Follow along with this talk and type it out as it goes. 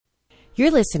You're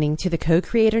listening to the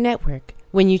Co-Creator Network.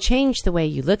 When you change the way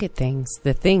you look at things,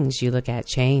 the things you look at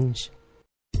change.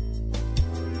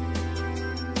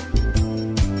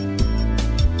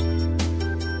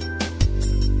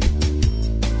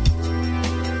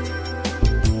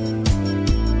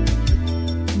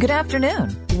 Good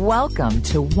afternoon. Welcome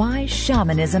to Why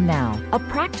Shamanism Now, a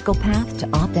practical path to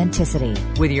authenticity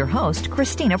with your host,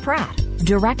 Christina Pratt,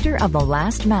 Director of the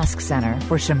Last Mask Center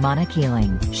for Shamanic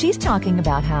Healing. She's talking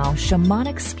about how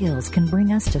shamanic skills can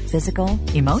bring us to physical,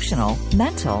 emotional,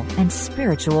 mental, and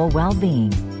spiritual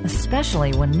well-being,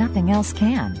 especially when nothing else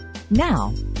can.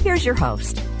 Now, here's your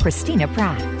host, Christina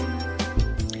Pratt.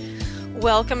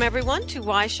 Welcome, everyone, to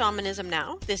Why Shamanism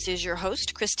Now. This is your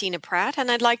host, Christina Pratt,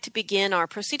 and I'd like to begin our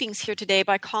proceedings here today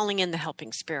by calling in the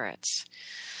helping spirits.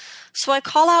 So I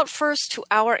call out first to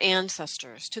our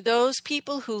ancestors, to those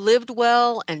people who lived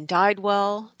well and died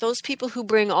well, those people who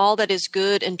bring all that is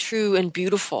good and true and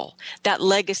beautiful, that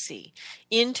legacy,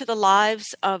 into the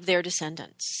lives of their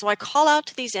descendants. So I call out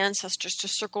to these ancestors to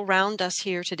circle round us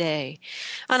here today,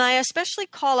 and I especially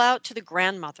call out to the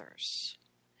grandmothers.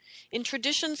 In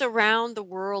traditions around the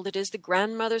world, it is the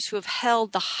grandmothers who have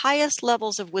held the highest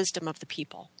levels of wisdom of the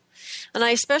people. And I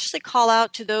especially call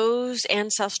out to those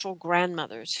ancestral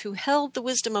grandmothers who held the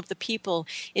wisdom of the people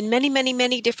in many, many,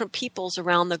 many different peoples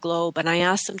around the globe. And I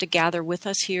ask them to gather with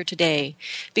us here today,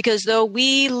 because though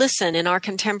we listen in our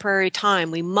contemporary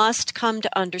time, we must come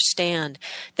to understand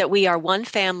that we are one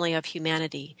family of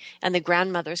humanity, and the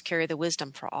grandmothers carry the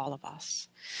wisdom for all of us.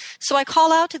 So I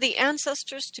call out to the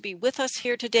ancestors to be with us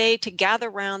here today, to gather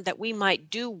round that we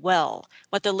might do well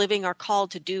what the living are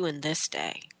called to do in this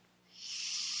day.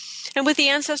 And with the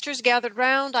ancestors gathered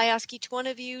round, I ask each one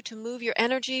of you to move your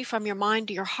energy from your mind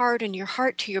to your heart, and your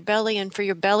heart to your belly, and for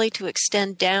your belly to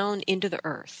extend down into the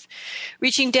earth,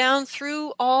 reaching down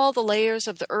through all the layers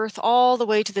of the earth, all the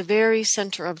way to the very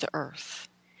center of the earth.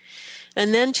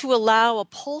 And then to allow a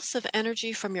pulse of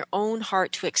energy from your own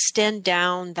heart to extend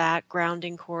down that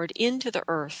grounding cord into the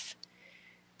earth,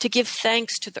 to give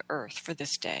thanks to the earth for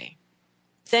this day.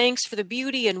 Thanks for the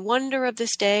beauty and wonder of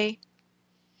this day.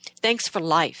 Thanks for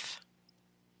life.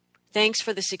 Thanks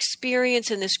for this experience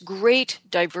and this great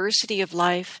diversity of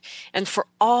life, and for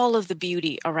all of the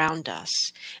beauty around us,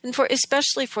 and for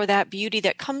especially for that beauty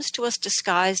that comes to us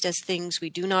disguised as things we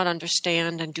do not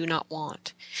understand and do not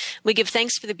want. We give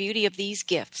thanks for the beauty of these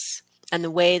gifts and the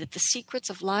way that the secrets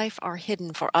of life are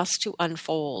hidden for us to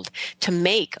unfold, to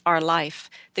make our life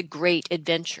the great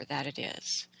adventure that it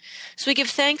is. So we give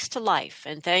thanks to life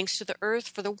and thanks to the earth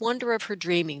for the wonder of her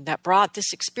dreaming that brought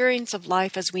this experience of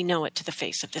life as we know it to the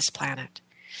face of this planet.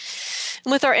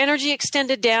 And with our energy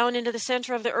extended down into the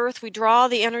center of the earth, we draw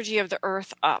the energy of the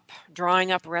earth up,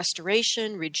 drawing up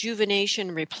restoration,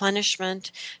 rejuvenation,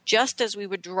 replenishment, just as we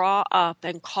would draw up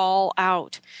and call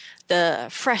out the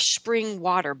fresh spring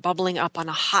water bubbling up on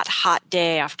a hot, hot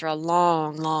day after a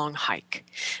long, long hike.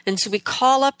 And so we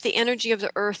call up the energy of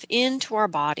the earth into our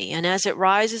body. And as it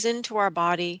rises into our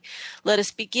body, let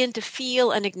us begin to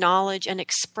feel and acknowledge and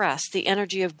express the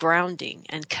energy of grounding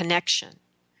and connection,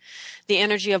 the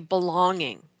energy of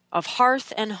belonging, of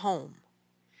hearth and home.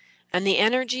 And the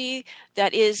energy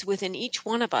that is within each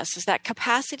one of us is that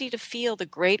capacity to feel the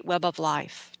great web of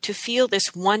life, to feel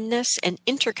this oneness and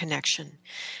interconnection,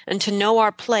 and to know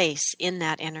our place in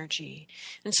that energy.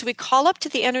 And so we call up to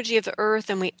the energy of the earth,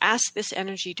 and we ask this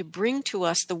energy to bring to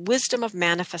us the wisdom of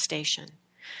manifestation.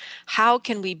 How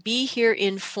can we be here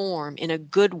in form in a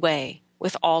good way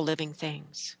with all living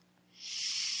things?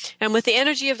 And with the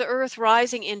energy of the earth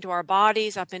rising into our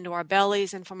bodies, up into our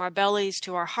bellies, and from our bellies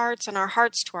to our hearts, and our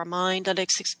hearts to our mind,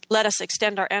 let us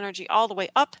extend our energy all the way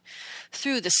up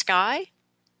through the sky,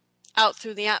 out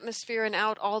through the atmosphere, and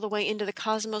out all the way into the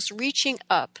cosmos, reaching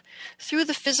up through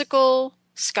the physical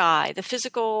sky, the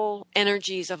physical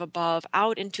energies of above,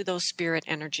 out into those spirit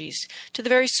energies, to the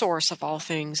very source of all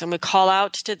things. And we call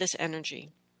out to this energy.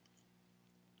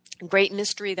 Great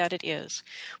mystery that it is.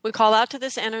 We call out to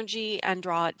this energy and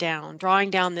draw it down, drawing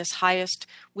down this highest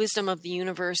wisdom of the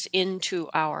universe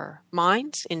into our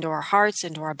minds, into our hearts,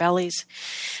 into our bellies.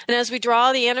 And as we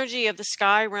draw the energy of the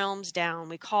sky realms down,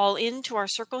 we call into our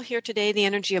circle here today the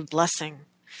energy of blessing,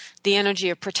 the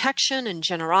energy of protection and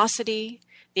generosity,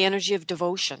 the energy of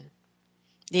devotion,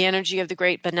 the energy of the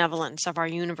great benevolence of our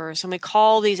universe. And we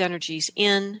call these energies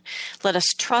in. Let us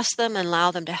trust them and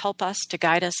allow them to help us, to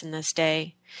guide us in this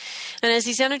day. And as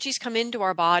these energies come into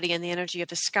our body and the energy of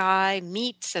the sky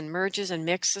meets and merges and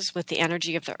mixes with the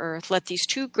energy of the earth, let these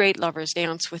two great lovers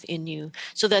dance within you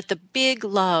so that the big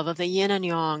love of the yin and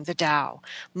yang, the Tao,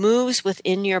 moves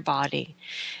within your body.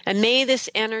 And may this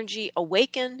energy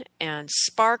awaken and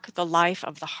spark the life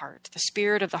of the heart, the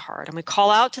spirit of the heart. And we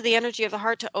call out to the energy of the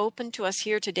heart to open to us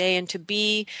here today and to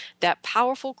be that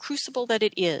powerful crucible that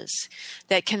it is,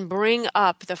 that can bring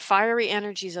up the fiery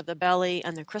energies of the belly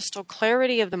and the crystal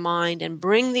clarity of the mind, and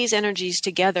bring these energies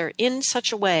together in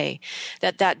such a way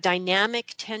that that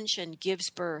dynamic tension gives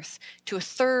birth to a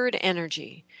third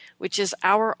energy, which is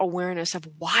our awareness of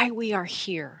why we are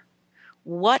here.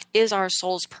 What is our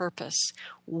soul's purpose?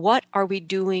 What are we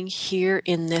doing here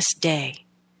in this day?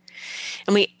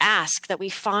 And we ask that we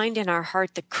find in our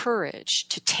heart the courage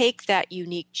to take that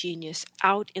unique genius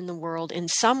out in the world in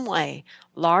some way,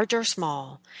 large or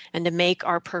small, and to make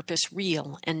our purpose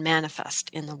real and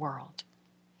manifest in the world.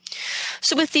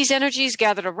 So with these energies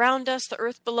gathered around us, the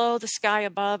earth below, the sky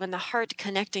above, and the heart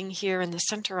connecting here in the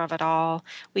center of it all,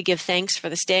 we give thanks for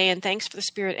this day and thanks for the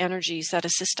spirit energies that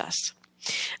assist us.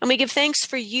 And we give thanks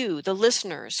for you, the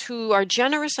listeners, who are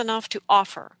generous enough to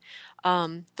offer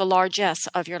the largesse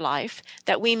of your life,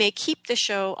 that we may keep the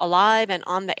show alive and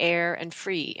on the air and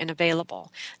free and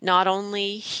available, not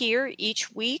only here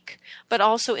each week, but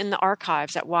also in the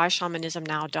archives at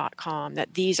whyshamanismnow.com,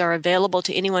 that these are available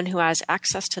to anyone who has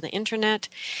access to the internet.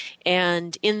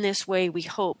 And in this way, we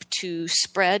hope to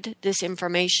spread this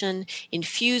information,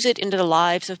 infuse it into the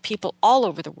lives of people all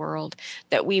over the world,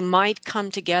 that we might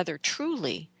come together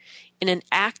truly in an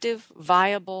active,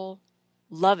 viable,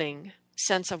 loving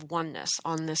sense of oneness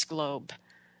on this globe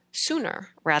sooner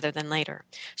rather than later.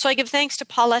 So I give thanks to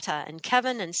Pauletta and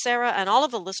Kevin and Sarah and all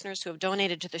of the listeners who have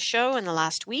donated to the show in the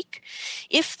last week.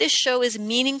 If this show is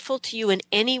meaningful to you in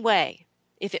any way,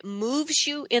 if it moves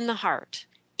you in the heart,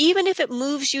 even if it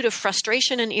moves you to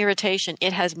frustration and irritation,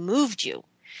 it has moved you.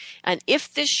 And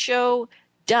if this show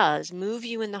does move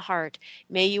you in the heart,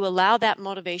 may you allow that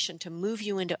motivation to move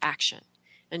you into action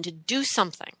and to do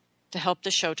something to help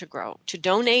the show to grow. To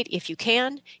donate if you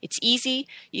can, it's easy.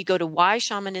 You go to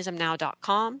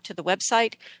whyshamanismnow.com, to the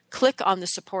website, click on the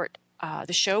support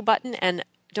the show button, and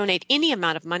donate any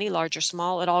amount of money, large or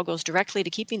small. It all goes directly to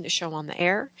keeping the show on the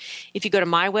air. If you go to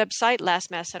my website,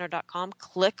 lastmasscenter.com,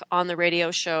 click on the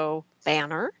radio show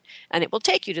banner, and it will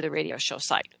take you to the radio show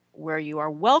site where you are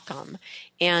welcome,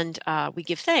 and we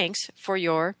give thanks for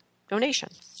your donation.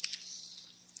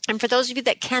 And for those of you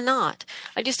that cannot,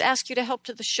 I just ask you to help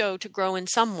to the show to grow in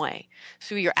some way,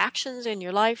 through your actions in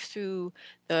your life, through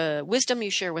the wisdom you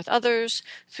share with others,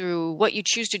 through what you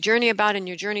choose to journey about in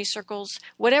your journey circles,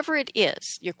 whatever it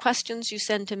is, your questions you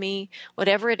send to me,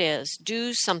 whatever it is,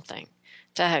 do something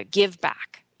to give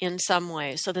back in some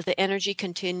way so that the energy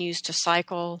continues to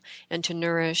cycle and to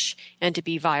nourish and to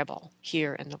be viable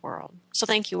here in the world. So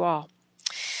thank you all.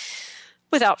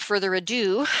 Without further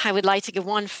ado, I would like to give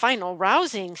one final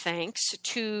rousing thanks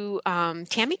to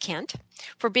Tammy Kent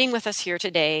for being with us here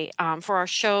today for our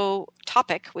show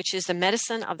topic, which is the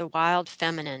medicine of the wild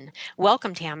feminine.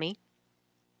 Welcome, Tammy.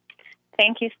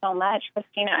 Thank you so much,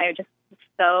 Christina. I just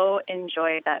so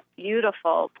enjoyed that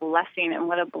beautiful blessing, and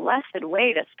what a blessed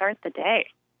way to start the day.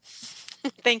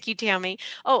 Thank you, Tammy.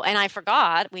 Oh, and I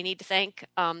forgot, we need to thank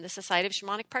the Society of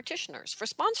Shamanic Practitioners for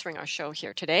sponsoring our show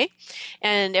here today.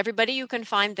 And everybody, you can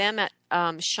find them at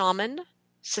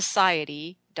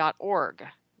shamansociety.org,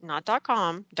 not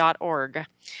 .com, .org.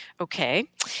 Okay.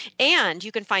 And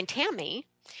you can find Tammy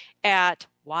at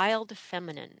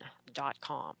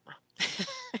wildfeminine.com.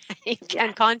 You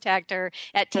can contact her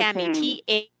at Tammy,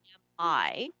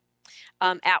 T-A-M-I,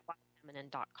 at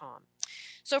wildfeminine.com.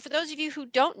 So for those of you who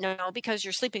don't know, because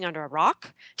you're sleeping under a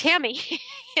rock, Tammy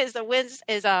is a woman's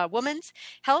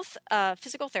health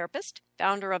physical therapist,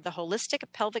 founder of the Holistic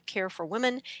Pelvic Care for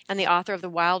Women, and the author of The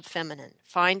Wild Feminine,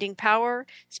 Finding Power,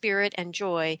 Spirit, and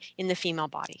Joy in the Female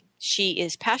Body. She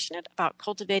is passionate about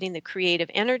cultivating the creative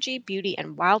energy, beauty,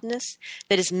 and wildness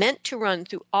that is meant to run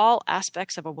through all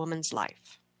aspects of a woman's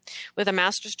life. With a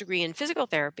master's degree in physical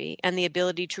therapy and the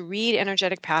ability to read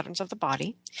energetic patterns of the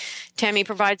body, Tammy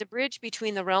provides a bridge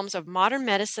between the realms of modern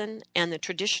medicine and the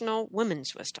traditional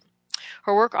women's wisdom.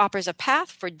 Her work offers a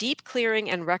path for deep clearing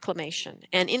and reclamation.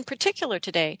 And in particular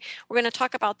today, we're going to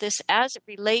talk about this as it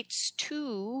relates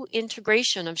to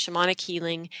integration of shamanic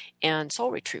healing and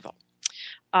soul retrieval.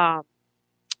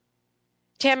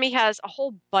 Tammy has a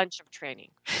whole bunch of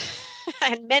training.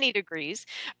 And many degrees,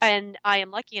 and I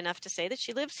am lucky enough to say that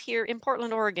she lives here in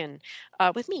Portland, Oregon,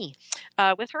 with me,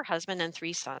 with her husband and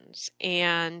 3 sons.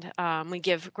 And we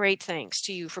give great thanks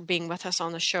to you for being with us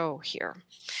on the show here.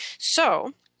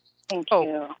 So Thank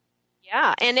you.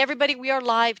 Yeah. And everybody, we are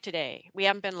live today. We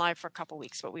haven't been live for a couple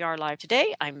weeks, but we are live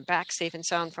today. I'm back safe and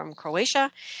sound from Croatia.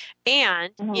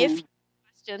 And if you have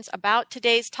questions about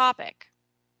today's topic,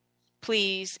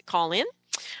 please call in.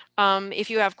 If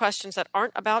you have questions that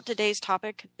aren't about today's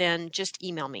topic, then just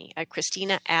email me at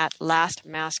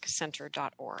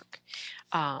Christina@lastmaskcenter.org.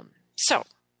 So,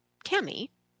 Tammy,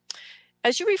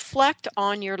 as you reflect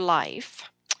on your life,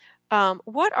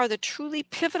 what are the truly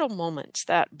pivotal moments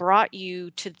that brought you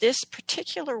to this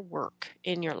particular work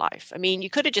in your life? I mean, you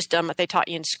could have just done what they taught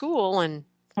you in school and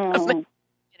been a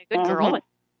good girl and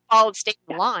followed state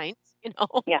lines, you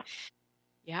know? Yeah.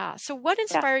 Yeah. So what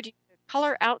inspired you to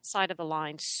color outside of the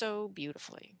line so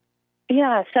beautifully?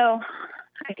 Yeah. So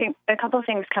I think a couple of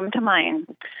things come to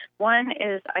mind. One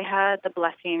is I had the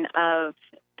blessing of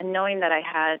knowing that I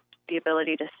had the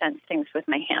ability to sense things with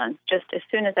my hands. Just as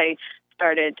soon as I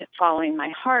started following my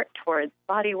heart towards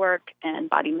body work and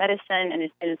body medicine, and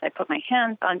as soon as I put my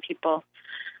hands on people,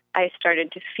 I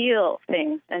started to feel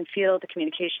things and feel the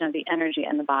communication of the energy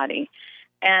and the body.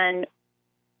 And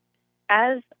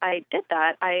as I did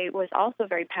that, I was also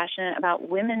very passionate about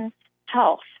women's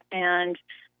health and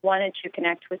wanted to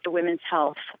connect with the women's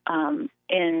health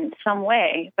in some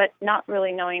way, but not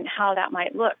really knowing how that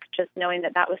might look, just knowing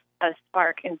that that was a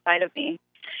spark inside of me.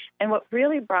 And what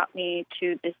really brought me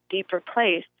to this deeper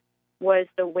place was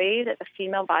the way that the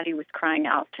female body was crying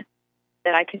out,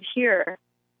 that I could hear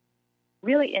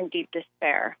really in deep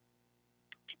despair.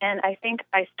 And I think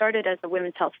I started as a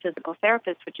women's health physical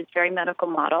therapist, which is very medical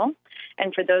model.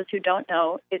 And for those who don't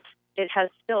know, it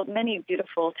has still many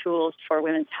beautiful tools for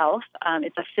women's health.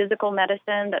 It's a physical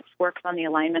medicine that works on the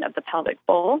alignment of the pelvic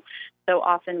bowl. So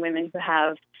often women who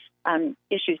have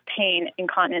issues, pain,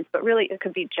 incontinence, but really it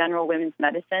could be general women's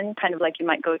medicine, kind of like you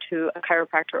might go to a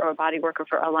chiropractor or a body worker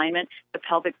for alignment. The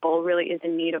pelvic bowl really is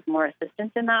in need of more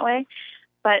assistance in that way.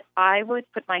 But I would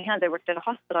put my hands, I worked at a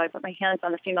hospital, I put my hands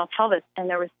on the female pelvis, and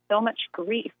there was so much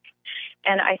grief.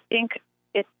 And I think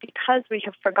it's because we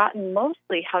have forgotten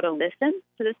mostly how to listen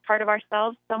to this part of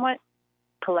ourselves somewhat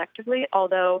collectively,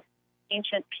 although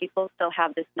ancient people still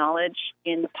have this knowledge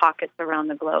in the pockets around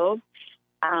the globe.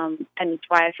 And it's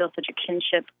why I feel such a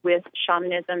kinship with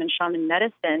shamanism and shaman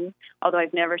medicine, although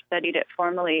I've never studied it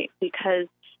formally, because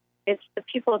it's the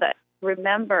people that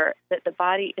remember that the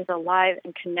body is alive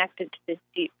and connected to this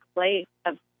deep place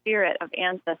of spirit, of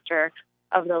ancestor,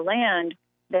 of the land,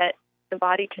 that the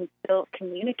body can still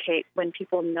communicate when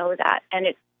people know that. And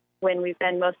it's when we've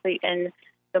been mostly in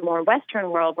the more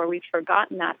Western world where we've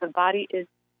forgotten that the body is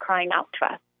crying out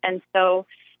to us. And so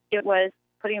it was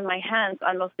putting my hands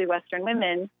on mostly Western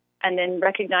women and then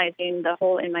recognizing the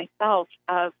hole in myself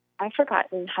of, I've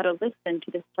forgotten how to listen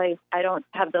to this place. I don't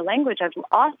have the language. I've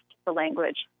lost the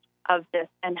language of this,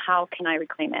 and how can I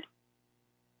reclaim it?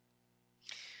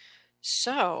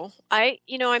 So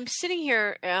I'm sitting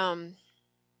here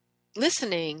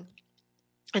listening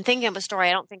and thinking of a story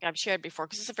I don't think I've shared before,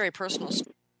 because it's a very personal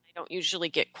story. I don't usually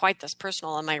get quite this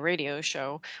personal on my radio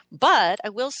show, but I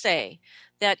will say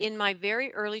that in my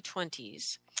very early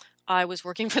 20s, I was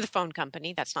working for the phone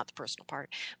company. That's not the personal part.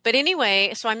 But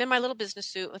anyway, so I'm in my little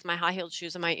business suit with my high-heeled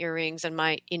shoes and my earrings and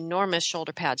my enormous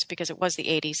shoulder pads, because it was the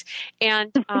 80s.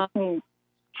 And on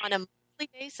a monthly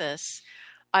basis,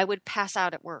 I would pass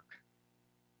out at work.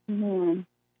 Mm-hmm.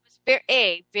 It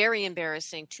was very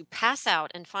embarrassing to pass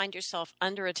out and find yourself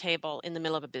under a table in the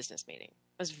middle of a business meeting.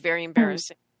 It was very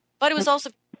embarrassing. But it was also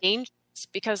dangerous,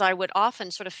 because I would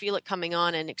often sort of feel it coming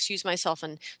on and excuse myself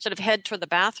and sort of head toward the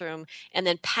bathroom and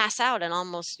then pass out and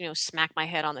almost, smack my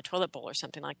head on the toilet bowl or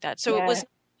something like that. So It was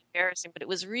embarrassing, but it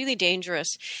was really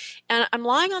dangerous. And I'm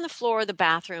lying on the floor of the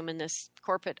bathroom in this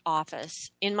corporate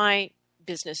office in my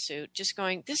business suit, just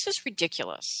going, this is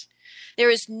ridiculous. There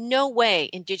is no way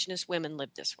Indigenous women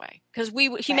live this way, because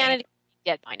humanity is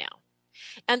dead by now.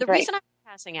 And the reason I was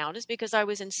passing out is because I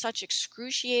was in such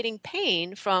excruciating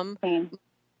pain from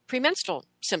premenstrual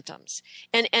symptoms.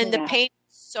 And the pain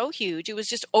was so huge, it was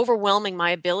just overwhelming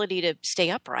my ability to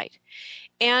stay upright.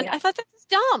 And I thought, this is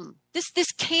dumb. This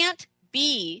can't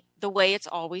be the way it's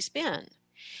always been.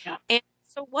 Yeah. And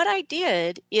so what I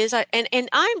did is and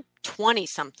I'm 20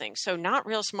 something, so not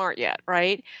real smart yet,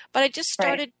 right? But I just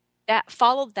started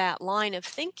followed that line of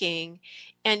thinking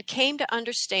and came to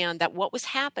understand that what was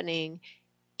happening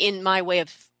in my way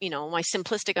of, my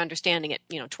simplistic understanding at,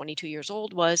 22 years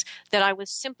old, was that I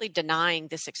was simply denying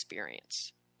this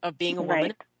experience of being a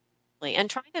woman and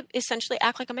trying to essentially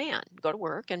act like a man, go to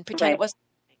work and pretend it wasn't.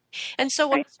 And so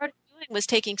what I started doing was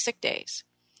taking sick days.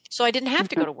 So I didn't have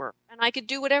to go to work, and I could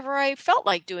do whatever I felt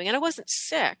like doing, and I wasn't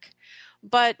sick.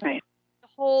 But the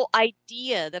whole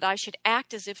idea that I should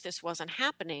act as if this wasn't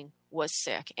happening was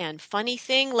sick. And funny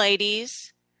thing,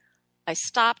 ladies, I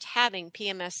stopped having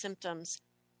PMS symptoms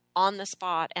on the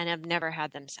spot and have never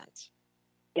had them since.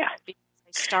 Yeah.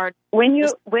 When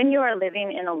you are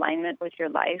living in alignment with your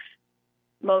life,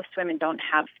 most women don't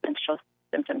have menstrual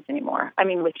symptoms anymore. I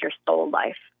mean, with your soul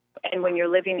life. And when you're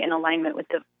living in alignment with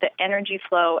the energy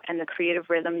flow and the creative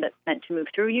rhythm that's meant to move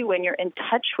through you, when you're in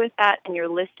touch with that and you're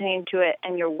listening to it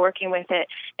and you're working with it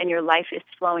and your life is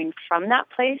flowing from that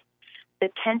place, the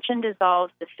tension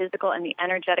dissolves, the physical and the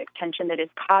energetic tension that is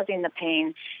causing the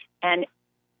pain. And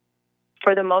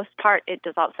for the most part, it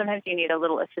dissolves. Sometimes you need a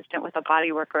little assistant with a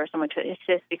body worker or someone to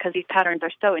assist because these patterns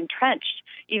are so entrenched.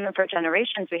 Even for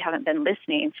generations, we haven't been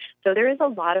listening. So there is a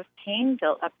lot of pain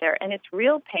built up there, and it's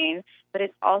real pain, but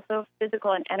it's also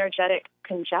physical and energetic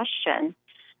congestion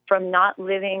from not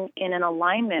living in an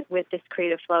alignment with this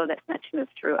creative flow that's meant to move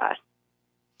through us.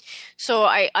 So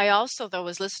I also, though,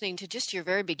 was listening to just your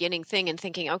very beginning thing and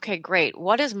thinking, okay, great.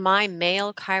 What is my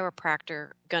male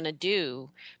chiropractor going to do?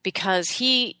 Because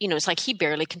he, it's like he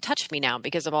barely can touch me now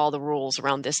because of all the rules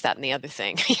around this, that, and the other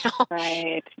thing.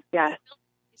 Right. Yes.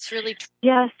 It's really true.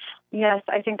 Yes.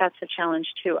 I think that's a challenge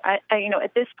too. I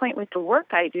at this point with the work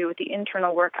I do, with the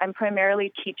internal work, I'm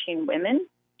primarily teaching women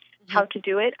how to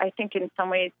do it. I think in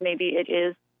some ways maybe it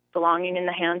is belonging in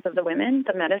the hands of the women,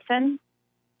 the medicine.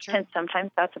 Sure. And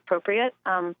sometimes that's appropriate.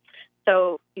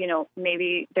 So,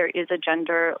 maybe there is a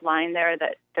gender line there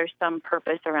that there's some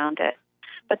purpose around it.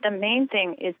 But the main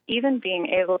thing is even being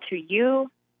able to,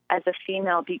 you as a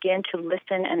female, begin to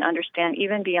listen and understand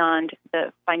even beyond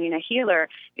the finding a healer.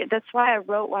 That's why I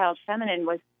wrote Wild Feminine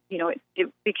was,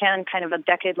 it began kind of a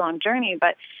decade-long journey.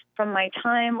 But from my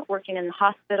time working in the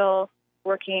hospital,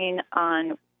 working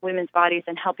on women's bodies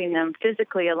and helping them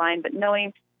physically align, but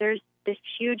knowing there's this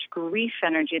huge grief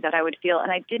energy that I would feel,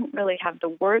 and I didn't really have the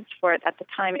words for it at the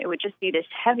time. It would just be this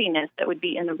heaviness that would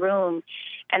be in the room,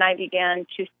 and I began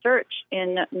to search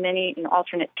in many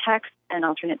alternate texts and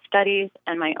alternate studies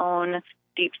and my own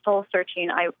deep soul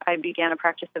searching. I began a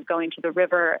practice of going to the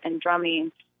river and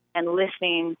drumming and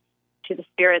listening to the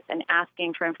spirits and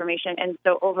asking for information, and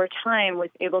so over time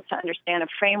was able to understand a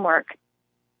framework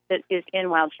that is in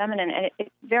Wild Feminine, and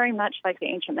it's very much like the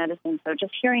ancient medicine. So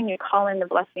just hearing you call in the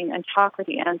blessing and talk with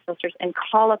the ancestors and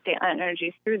call up the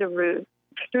energies through the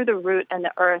root and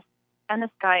the earth and the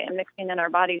sky and mixing in our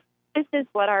bodies. This is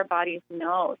what our bodies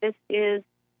know. This is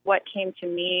what came to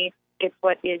me. It's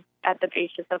what is at the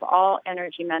basis of all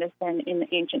energy medicine in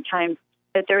the ancient times,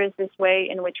 that there is this way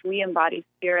in which we embody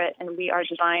spirit and we are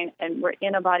divine and we're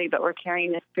in a body, but we're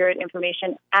carrying this spirit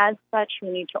information. As such, we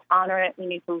need to honor it. We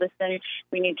need to listen.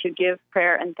 We need to give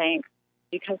prayer and thanks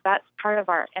because that's part of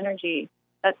our energy.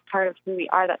 That's part of who we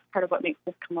are. That's part of what makes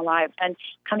us come alive. And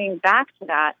coming back to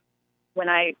that, when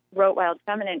I wrote Wild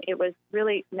Feminine, it was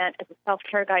really meant as a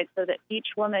self-care guide so that each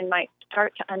woman might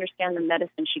start to understand the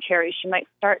medicine she carries. She might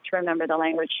start to remember the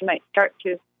language. She might start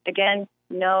to, again,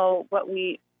 know what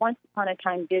we once upon a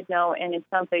time did know, and in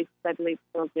some places I believe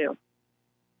still do.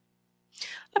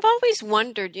 I've always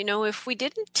wondered, if we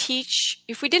didn't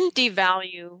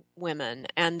devalue women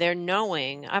and their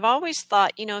knowing, I've always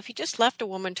thought, if you just left a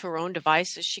woman to her own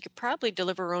devices, she could probably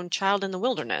deliver her own child in the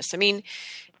wilderness. I mean,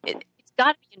 it's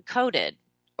got to be encoded,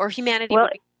 or humanity would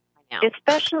be now.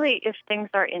 Especially if things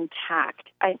are intact.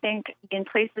 I think in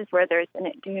places where do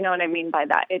you know what I mean by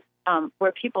that? It's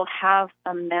where people have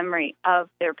a memory of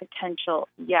their potential.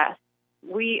 Yes,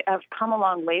 we have come a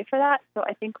long way for that. So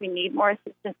I think we need more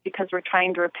assistance because we're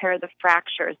trying to repair the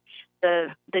fractures, the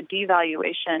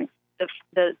devaluation,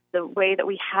 the way that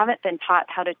we haven't been taught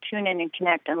how to tune in and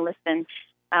connect and listen.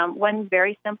 One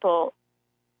very simple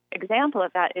example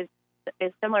of that is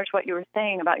similar to what you were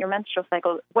saying about your menstrual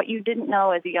cycle, what you didn't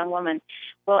know as a young woman.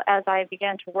 Well, as I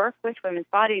began to work with women's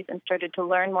bodies and started to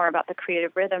learn more about the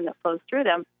creative rhythm that flows through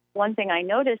them, one thing I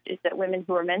noticed is that women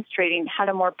who were menstruating had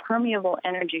a more permeable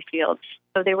energy field.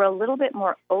 So they were a little bit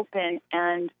more open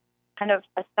and kind of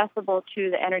accessible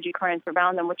to the energy currents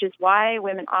around them, which is why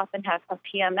women often have a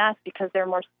PMS because they're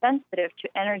more sensitive to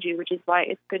energy, which is why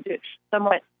it's good to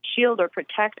somewhat shield or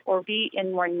protect or be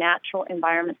in more natural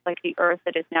environments like the earth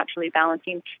that is naturally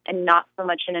balancing and not so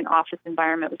much in an office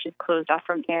environment, which is closed off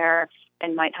from air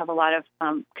and might have a lot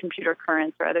of computer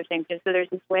currents or other things. And so there's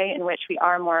this way in which we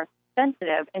are more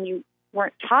sensitive, and you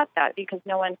weren't taught that because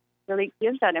no one really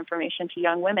gives that information to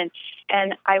young women.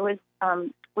 And I was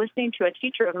listening to a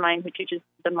teacher of mine who teaches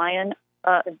the Mayan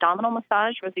abdominal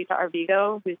massage, Rosita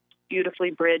Arvigo, who's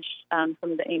beautifully bridged some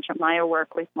of the ancient Maya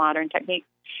work with modern techniques.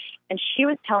 And she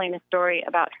was telling a story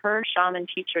about her shaman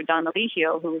teacher, Don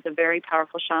Eligio, who was a very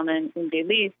powerful shaman in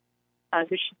Belize.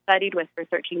 who she studied with for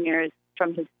 13 years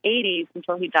from his 80s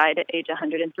until he died at age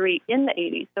 103 in the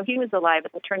 80s. So he was alive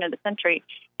at the turn of the century.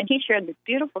 And he shared this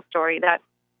beautiful story that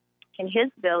in his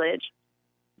village,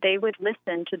 they would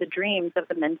listen to the dreams of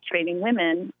the menstruating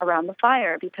women around the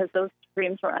fire because those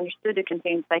dreams were understood to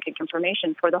contain psychic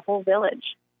information for the whole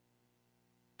village.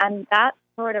 And that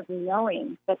sort of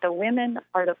knowing that the women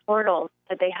are the portals,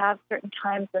 that they have certain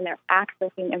times when they're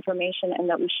accessing information and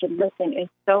that we should listen is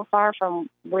so far from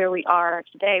where we are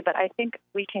today. But I think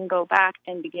we can go back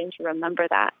and begin to remember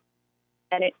that.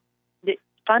 And it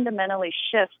fundamentally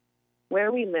shifts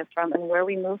where we live from and where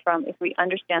we move from if we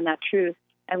understand that truth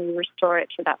and we restore it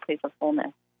to that place of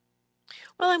wholeness.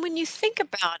 Well, and when you think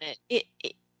about it,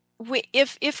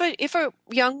 if a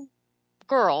young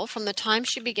girl from the time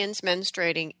she begins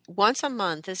menstruating once a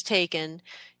month is taken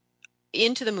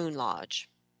into the Moon Lodge,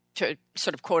 to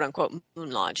sort of quote unquote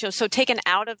Moon Lodge, so taken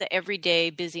out of the everyday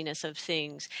busyness of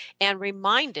things and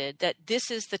reminded that this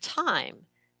is the time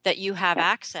that you have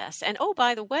access. And oh,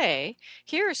 by the way,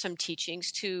 here are some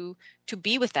teachings to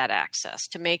be with that access,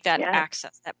 to make that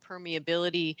access, that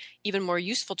permeability even more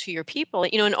useful to your people.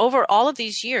 And over all of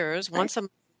these years, once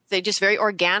they just very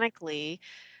organically,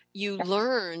 you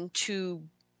learn to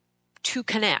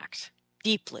connect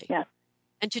deeply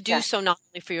and to do so not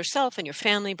only for yourself and your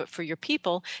family, but for your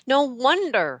people. No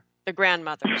wonder the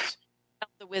grandmothers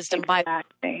felt the wisdom by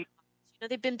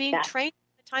they've been being trained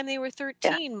from the time they were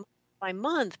 13 by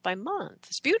month.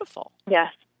 It's beautiful.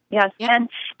 Yes. And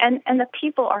the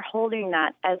people are holding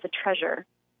that as a treasure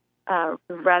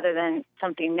rather than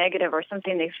something negative or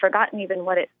something they've forgotten even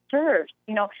what it serves.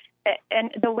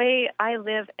 And the way I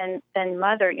live and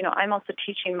mother, I'm also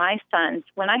teaching my sons.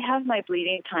 When I have my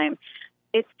bleeding time,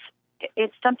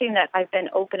 it's something that I've been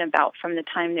open about from the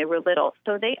time they were little.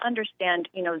 So they understand,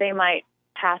 they might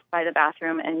pass by the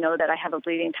bathroom and know that I have a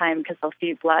bleeding time because they'll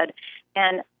see blood.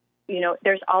 And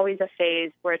there's always a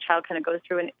phase where a child kind of goes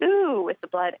through an ooh with the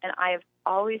blood. And I've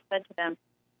always said to them,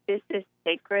 this is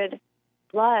sacred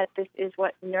blood. This is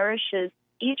what nourishes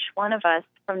each one of us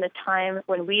from the time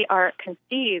when we are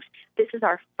conceived. This is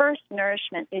our first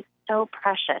nourishment. It's so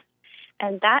precious.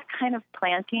 And that kind of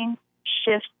planting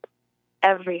shifts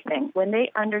everything. When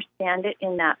they understand it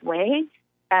in that way,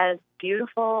 as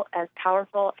beautiful, as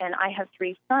powerful, and I have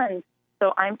 3 sons,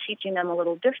 so I'm teaching them a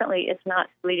little differently. It's not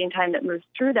bleeding time that moves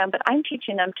through them, but I'm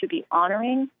teaching them to be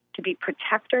honoring, to be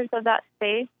protectors of that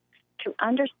space, to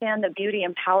understand the beauty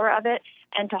and power of it,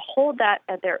 and to hold that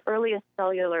at their earliest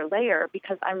cellular layer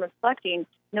because I'm reflecting,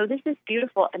 no, this is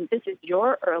beautiful, and this is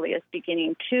your earliest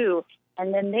beginning too,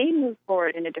 and then they move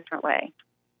forward in a different way.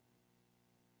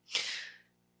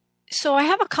 So I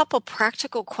have a couple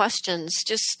practical questions.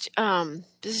 This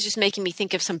is just making me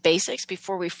think of some basics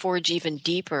before we forge even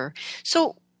deeper.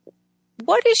 So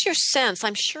what is your sense?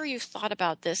 I'm sure you've thought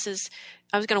about this.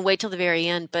 I was going to wait till the very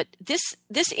end, but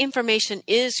this information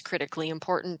is critically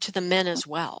important to the men as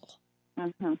well.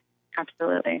 Mm-hmm.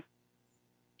 Absolutely.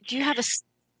 Do you have a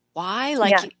why?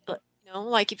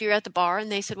 Like if you're at the bar and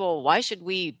they said, well, why should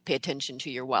we pay attention to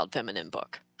your Wild Feminine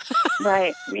book?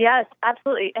 Right. Yes,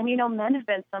 absolutely. And, men have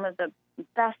been some of the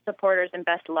best supporters and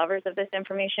best lovers of this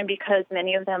information because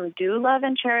many of them do love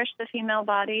and cherish the female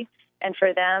body. And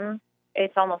for them,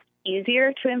 it's almost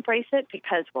easier to embrace it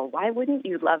because, well, why wouldn't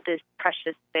you love this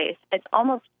precious space? It's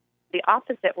almost the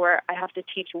opposite where I have to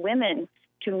teach women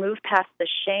to move past the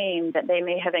shame that they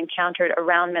may have encountered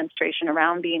around menstruation,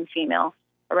 around being female,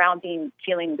 around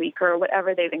feeling weaker or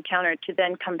whatever they've encountered, to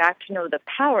then come back to know the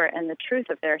power and the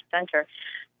truth of their center.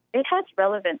 It has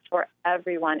relevance for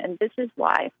everyone, and this is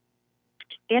why.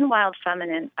 In Wild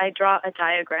Feminine, I draw a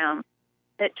diagram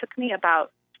that took me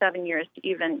about 7 years to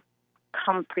even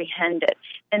comprehend it.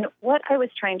 And what I was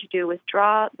trying to do was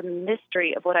draw the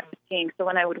mystery of what I was seeing. So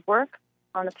when I would work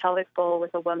on the pelvic bowl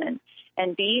with a woman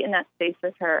and be in that space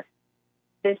with her,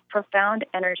 this profound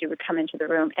energy would come into the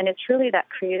room. And it's really that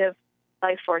creative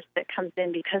life force that comes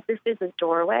in because this is a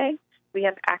doorway. We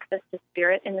have access to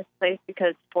spirit in this place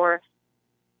because for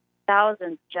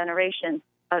thousands, generations,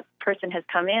 a person has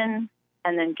come in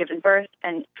and then given birth,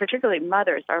 and particularly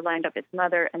mothers are lined up. It's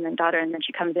mother and then daughter, and then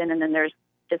she comes in, and then there's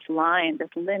this line, this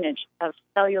lineage of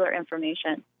cellular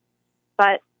information.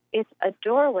 But it's a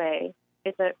doorway,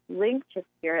 it's a link to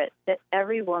spirit that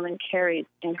every woman carries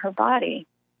in her body.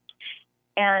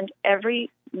 And every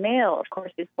male, of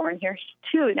course, is born here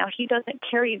too. Now, he doesn't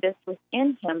carry this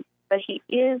within him, but he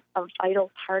is a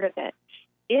vital part of it.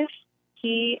 If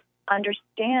he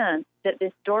understands that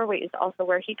this doorway is also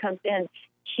where he comes in,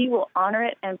 he will honor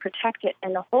it and protect it,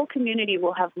 and the whole community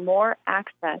will have more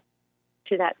access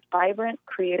to that vibrant,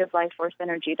 creative life force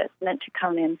energy that's meant to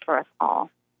come in for us all.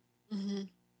 Mm-hmm.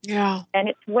 Yeah. And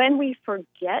it's when we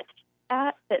forget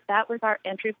that was our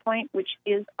entry point, which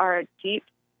is our deep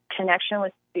connection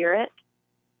with spirit,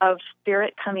 of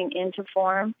spirit coming into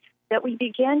form, that we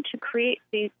begin to create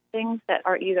these things that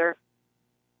are either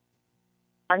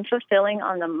unfulfilling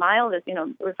on the mildest,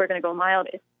 if we're going to go mild,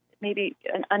 it's maybe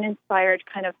an uninspired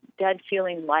kind of dead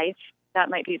feeling life. That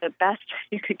might be the best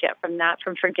you could get from that,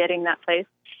 from forgetting that place.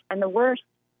 And the worst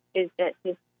is that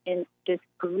this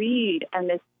greed and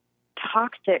this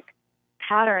toxic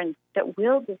patterns that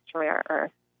will destroy our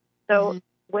earth. So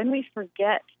when we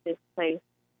forget this place,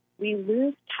 we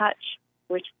lose touch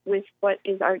with what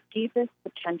is our deepest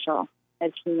potential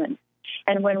as humans.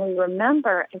 And when we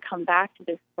remember and come back to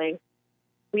this place,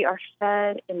 we are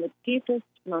fed in the deepest,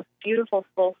 most beautiful,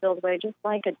 fulfilled way, just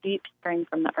like a deep spring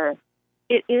from the earth.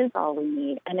 It is all we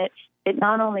need. And it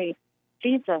not only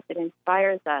feeds us, it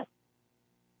inspires us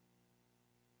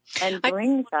and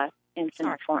brings us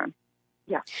infinite form.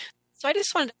 Yeah. So I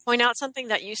just wanted to point out something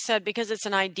that you said, because it's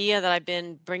an idea that I've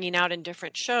been bringing out in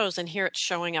different shows, and here it's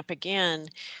showing up again,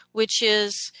 which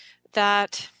is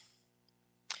that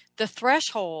the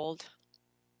threshold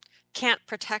can't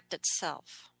protect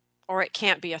itself, or it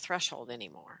can't be a threshold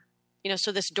anymore.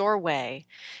 So this doorway,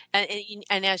 and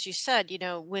as you said,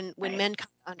 when men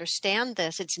come to understand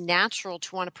this, it's natural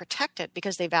to want to protect it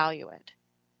because they value it.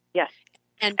 Yes.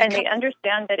 And they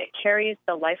understand that it carries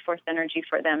the life force energy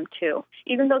for them too.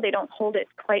 Even though they don't hold it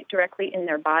quite directly in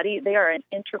their body, they are an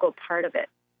integral part of it.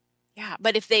 Yeah,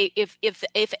 but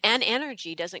if an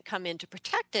energy doesn't come in to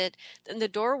protect it, then the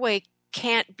doorway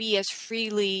can't be as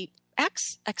freely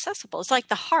accessible. It's like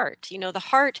the heart. The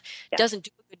heart doesn't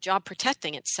do a good job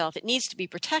protecting itself. It needs to be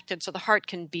protected so the heart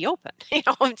can be open.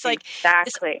 It's like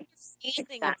exactly.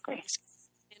 This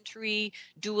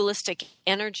dualistic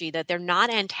energy, that they're not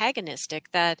antagonistic,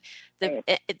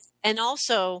 and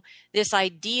also this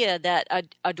idea that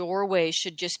a doorway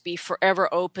should just be forever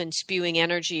open, spewing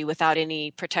energy without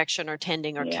any protection or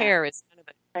tending or care is kind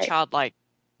of a childlike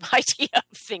idea of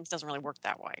things. Doesn't really work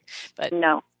that way, but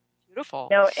no. Beautiful.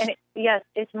 No, and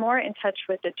it's more in touch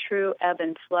with the true ebb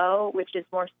and flow, which is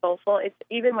more soulful. It's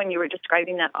even when you were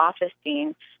describing that office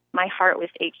scene, my heart was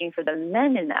aching for the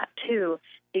men in that too,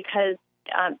 because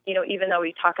even though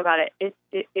we talk about it,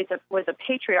 was a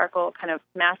patriarchal kind of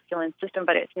masculine system,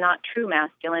 but it's not true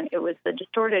masculine. It was the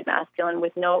distorted masculine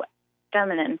with no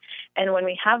feminine. And when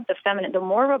we have the feminine, the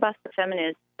more robust the feminine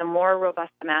is, the more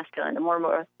robust the masculine. The more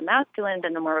robust the masculine,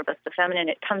 then the more robust the feminine.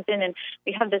 It comes in, and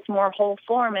we have this more whole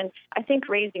form. And I think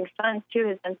raising sons, too,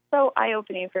 has been so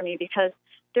eye-opening for me, because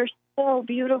they're so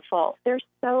beautiful. They're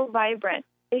so vibrant.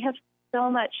 They have so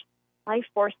much life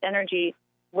force energy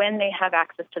when they have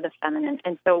access to the feminine.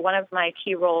 And so one of my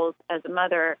key roles as a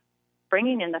mother,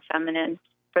 bringing in the feminine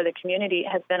for the community,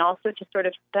 has been also to sort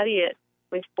of study it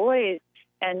with boys.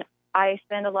 And I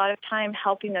spend a lot of time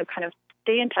helping them kind of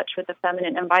stay in touch with the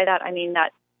feminine. And by that, I mean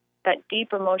that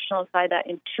deep emotional side, that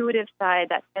intuitive side,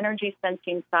 that energy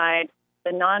sensing side,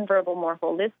 the nonverbal, more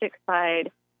holistic side,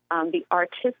 the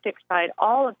artistic side,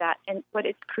 all of that. And what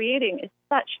it's creating is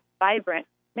such vibrant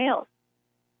males.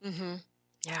 Mm-hmm.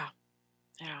 Yeah.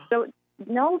 Yeah. So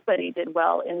nobody did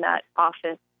well in that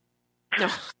office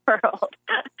world.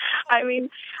 I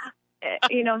mean,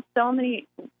 so many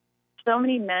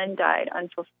men died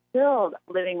unfulfilled,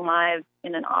 living lives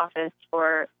in an office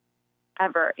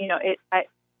forever.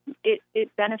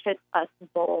 It benefits us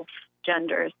both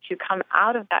genders to come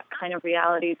out of that kind of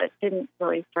reality that didn't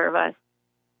really serve us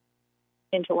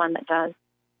into one that does.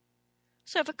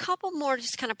 So I have a couple more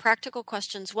just kind of practical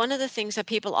questions. One of the things that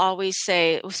people always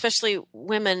say, especially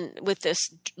women with this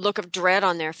look of dread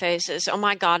on their faces, oh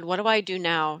my God, what do I do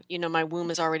now? My womb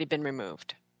has already been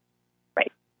removed.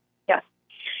 Right. Yes.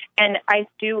 And I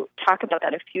do talk about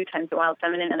that a few times in Wild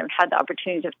Feminine, and I've had the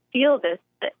opportunity to feel this.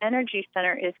 The energy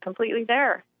center is completely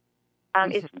there.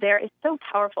 It's there. It's so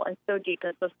powerful and so deep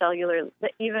and so cellular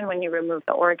that even when you remove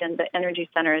the organ, the energy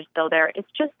center is still there. It's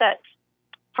just that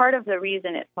part of the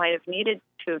reason it might have needed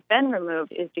to have been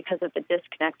removed is because of the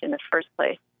disconnect in the first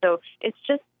place. So it's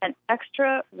just an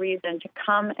extra reason to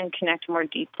come and connect more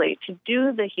deeply, to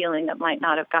do the healing that might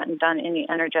not have gotten done in the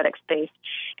energetic space,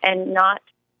 and not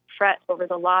fret over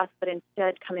the loss, but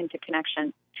instead come into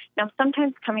connection. Now,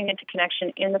 sometimes coming into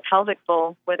connection in the pelvic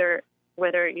bowl, whether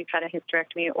you've had a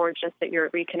hysterectomy or just that you're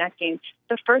reconnecting,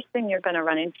 the first thing you're going to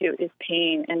run into is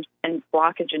pain and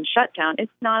blockage and shutdown.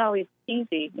 It's not always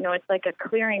easy. It's like a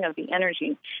clearing of the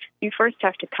energy. You first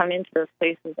have to come into those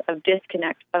places of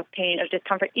disconnect, of pain, of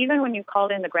discomfort. Even when you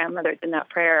called in the grandmothers in that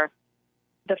prayer,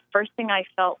 the first thing I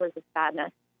felt was a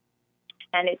sadness.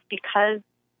 And it's because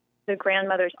the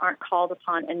grandmothers aren't called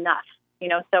upon enough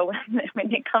So when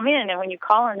they come in and when you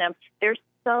call on them, they're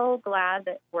so glad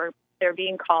that they're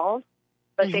being called,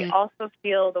 but they also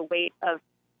feel the weight of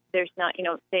there's not,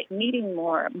 they needing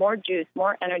more juice,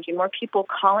 more energy, more people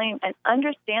calling and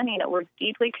understanding that we're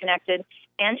deeply connected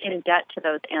and in debt to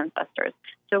those ancestors.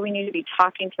 So we need to be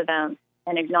talking to them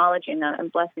and acknowledging them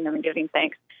and blessing them and giving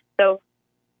thanks. So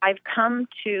I've come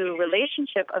to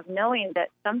relationship of knowing that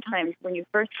sometimes when you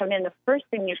first come in, the first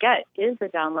thing you get is a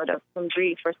download of some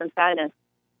grief or some sadness.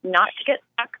 Not to get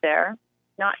stuck there,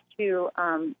 not to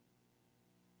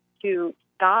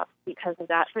stop because of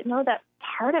that, but know that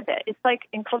part of it. It's like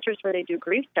in cultures where they do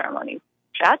grief ceremonies.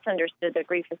 That's understood that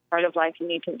grief is part of life. You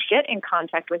need to get in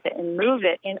contact with it and move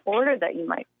it in order that you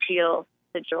might feel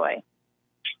the joy.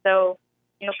 So,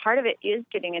 part of it is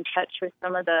getting in touch with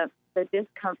some of the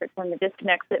discomforts and the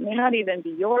disconnects that may not even be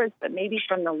yours, but maybe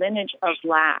from the lineage of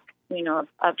lack,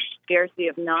 of scarcity,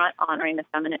 of not honoring the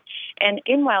feminine. And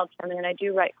in Wild Feminine, I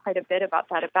do write quite a bit about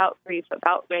that, about grief,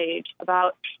 about rage,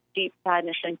 about deep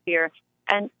sadness and fear,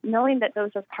 and knowing that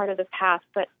those are part of the past.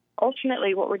 But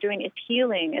ultimately what we're doing is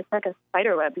healing. It's like a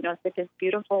spider web, it's like this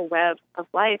beautiful web of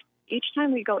life. Each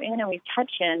time we go in and we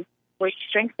touch in, we're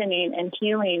strengthening and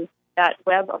healing that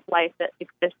web of life that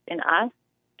exists in us.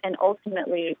 And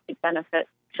ultimately, it benefits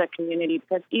the community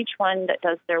because each one that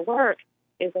does their work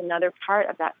is another part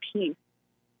of that piece.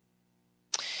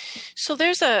 So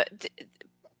there's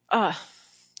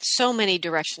so many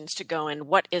directions to go in.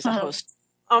 What is a host?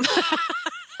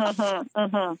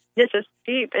 This is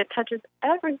deep. It touches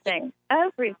everything.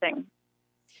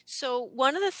 So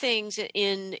one of the things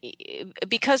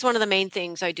because one of the main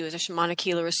things I do as a shamanic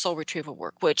healer is soul retrieval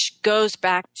work, which goes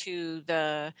back to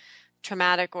the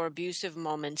traumatic or abusive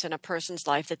moments in a person's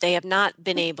life that they have not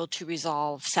been able to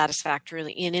resolve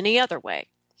satisfactorily in any other way.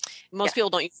 Most people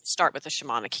don't usually start with a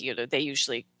shamanic healer. They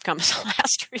usually come as a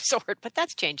last resort, but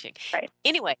that's changing. Right.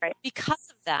 Anyway, because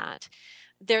of that,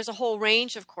 there's a whole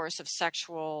range, of course, of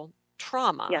sexual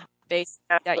trauma that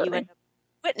you end up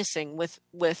witnessing with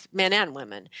men and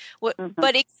women. But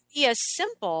it can be as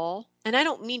simple, and I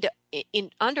don't mean to in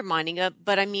undermining it,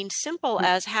 but I mean simple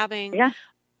as having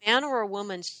man or a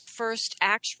woman's first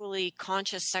actually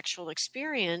conscious sexual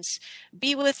experience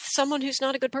be with someone who's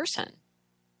not a good person.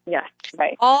 Yeah,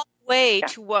 right. All the way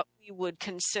to what we would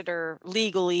consider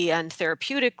legally and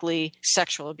therapeutically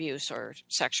sexual abuse or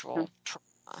sexual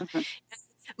trauma.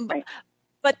 Right.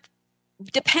 But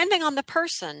depending on the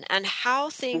person and how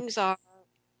things are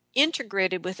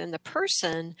integrated within the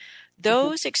person,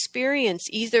 those experience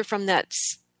either from that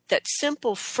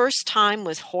simple first time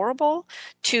was horrible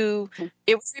to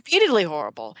it was repeatedly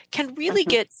horrible can really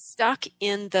get stuck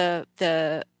in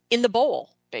the bowl,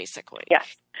 basically.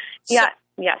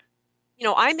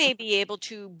 I may be able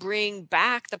to bring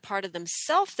back the part of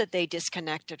themselves that they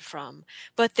disconnected from,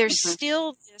 but there's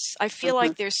still this, I feel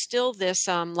like there's still this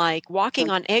like walking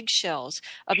on eggshells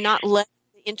of not letting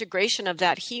the integration of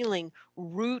that healing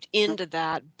root into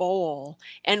that bowl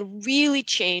and really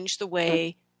change the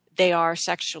way they are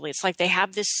sexually. It's like they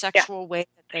have this sexual way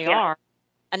that they are,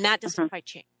 and that doesn't quite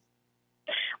change.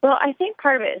 Well, I think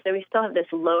part of it is that we still have this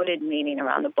loaded meaning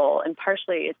around the bowl, and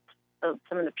partially it's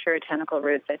some of the puritanical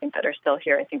roots, I think, that are still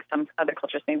here. I think some other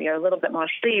cultures maybe are a little bit more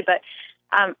free, but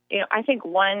I think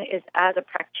one is as a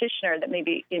practitioner that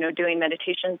maybe, doing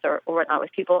meditations or whatnot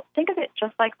with people, think of it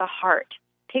just like the heart.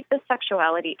 Take the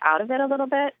sexuality out of it a little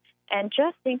bit and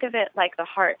just think of it like the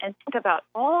heart and think about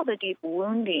all the deep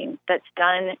wounding that's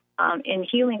done in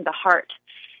healing the heart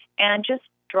and just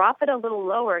drop it a little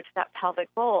lower to that pelvic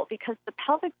bowl because the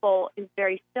pelvic bowl is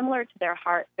very similar to their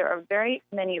heart. There are very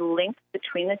many links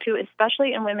between the two,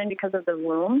 especially in women because of the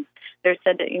womb. There's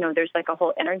said that, there's like a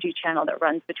whole energy channel that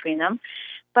runs between them.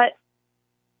 But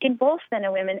in both men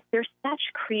and women, there's such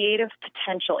creative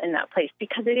potential in that place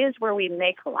because it is where we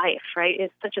make life, right?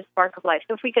 It's such a spark of life.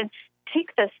 So if we can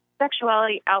take the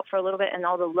sexuality out for a little bit and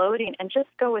all the loading and just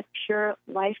go with pure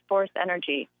life force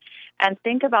energy and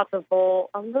think about the bowl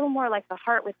a little more like the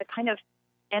heart with the kind of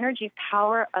energy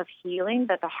power of healing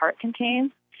that the heart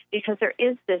contains because there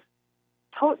is this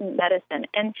potent medicine.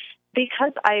 And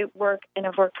because I work and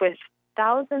have worked with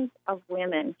thousands of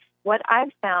women, what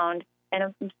I've found,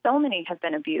 and so many have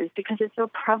been abused because it's so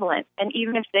prevalent. And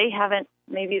even if they haven't,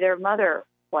 maybe their mother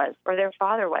was or their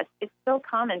father was, it's so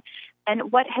common.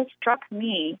 And what has struck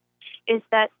me is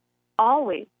that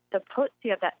always the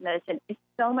potency of that medicine is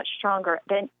so much stronger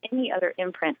than any other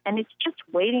imprint, and it's just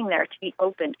waiting there to be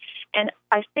opened. And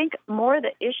I think more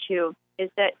the issue is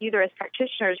that either as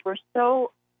practitioners, we're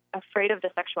so afraid of the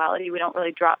sexuality, we don't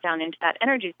really drop down into that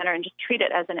energy center and just treat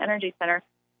it as an energy center,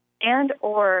 and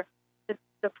or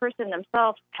the person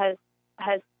themselves has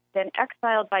been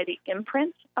exiled by the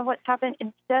imprint of what's happened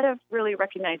instead of really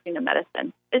recognizing the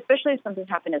medicine, especially if something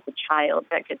happened as a child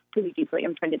that gets pretty deeply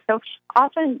imprinted. So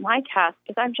often my task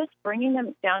is I'm just bringing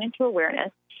them down into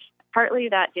awareness. Partly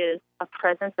that is a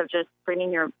presence of just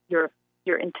bringing your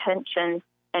intention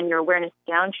and your awareness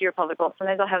down to your pelvic bowl.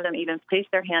 Sometimes I'll have them even place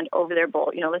their hand over their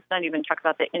bowl. Let's not even talk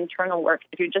about the internal work.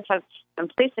 If you just have them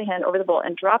place the hand over the bowl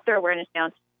and drop their awareness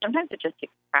down, sometimes it just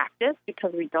takes practice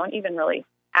because we don't even really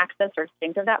access or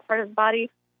think of that part of the body.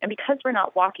 And because we're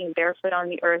not walking barefoot on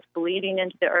the earth, bleeding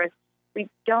into the earth, we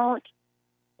don't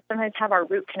sometimes have our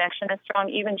root connection as strong,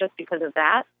 even just because of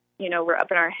that. We're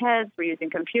up in our heads, we're using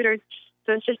computers.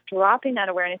 So it's just dropping that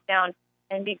awareness down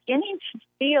and beginning to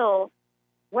feel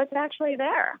what's actually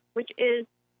there, which is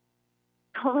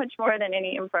so much more than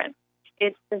any imprint.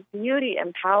 It's the beauty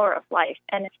and power of life.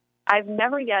 And I've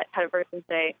never yet had a person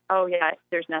say, oh, yeah,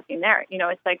 there's nothing there.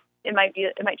 It's like it might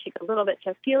take a little bit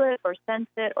to feel it or sense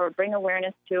it or bring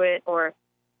awareness to it or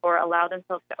allow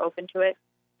themselves to open to it.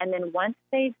 And then once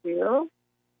they do,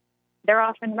 they're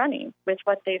off and running with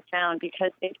what they've found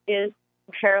because it is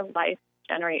where life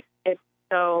generates. It's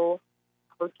so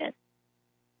potent.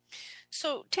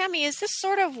 So, Tammy, is this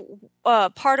sort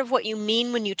of part of what you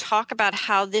mean when you talk about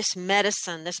how this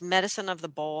medicine of the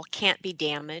bowl can't be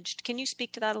damaged? Can you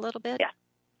speak to that a little bit?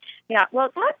 Yeah. Well,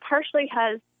 that partially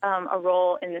has a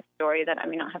role in this story that I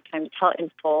may not have time to tell it in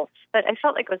full, but I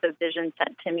felt like it was a vision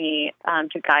sent to me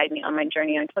to guide me on my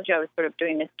journey. I told you I was sort of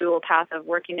doing this dual path of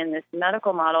working in this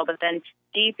medical model, but then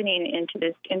deepening into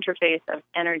this interface of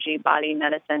energy, body,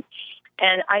 medicine.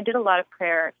 And I did a lot of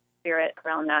prayer spirit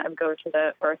around that. I would go to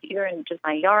the earth either in just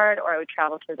my yard, or I would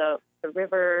travel to the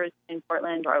rivers in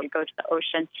Portland, or I would go to the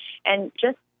ocean and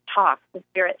just talk to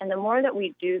spirit. And the more that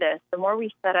we do this, the more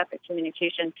we set up a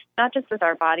communication, not just with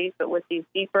our bodies, but with these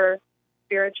deeper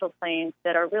spiritual planes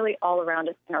that are really all around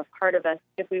us and are part of us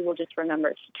if we will just remember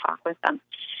to talk with them.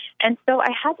 And so I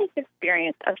had this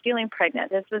experience of feeling pregnant.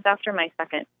 This was after my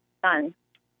first son.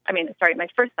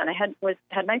 I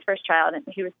had my first child, and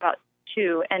he was about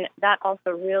 2, and that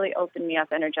also really opened me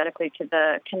up energetically to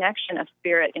the connection of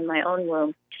spirit in my own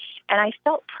womb. And I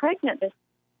felt pregnant this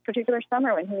particular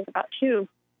summer when he was about 2,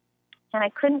 and I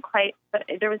couldn't quite, but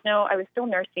I was still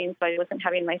nursing, so I wasn't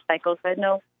having my cycle, so I had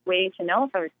no way to know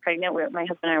if I was pregnant. My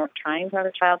husband and I weren't trying to have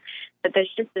a child, but there's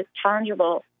just this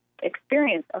tangible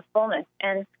experience of fullness.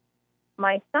 And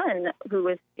my son, who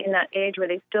was in that age where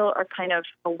they still are kind of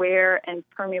aware and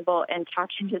permeable and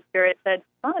talking to spirit, said,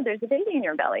 "Mama, there's a baby in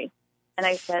your belly." And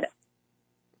I said,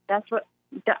 that's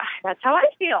how I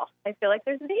feel. I feel like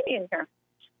there's a baby in here.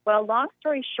 Well, long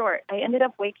story short, I ended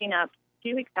up waking up a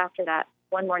few weeks after that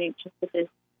one morning just with this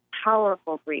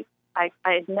powerful grief. I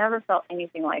had never felt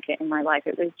anything like it in my life.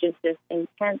 It was just this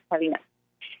intense heaviness.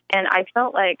 And I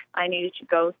felt like I needed to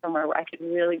go somewhere where I could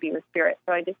really be with spirit.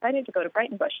 So I decided to go to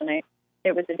Brighton Bush, and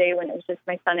it was a day when it was just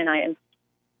my son and I. And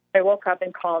I woke up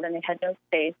and called, and they had no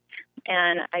space.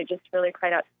 And I just really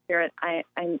cried out to spirit, I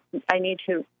need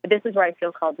to, this is where I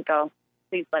feel called to go.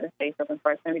 Please let a space open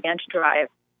for us. And I began to drive.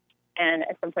 And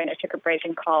at some point I took a break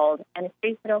and called, and a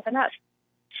space had opened up.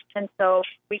 And so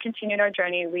we continued our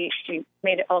journey. We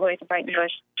made it all the way to Brighton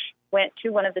Bush, went to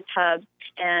one of the tubs,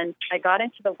 and I got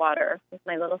into the water with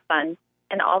my little son.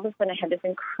 And all of a sudden I had this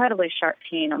incredibly sharp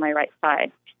pain on my right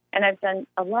side. And I've done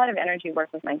a lot of energy work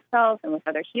with myself and with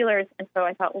other healers. And so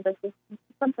I thought, well, this is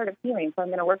some sort of healing, so I'm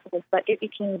going to work with this. But it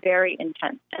became very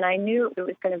intense. And I knew it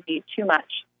was going to be too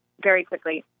much very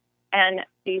quickly. And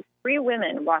these 3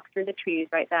 women walked through the trees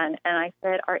right then. And I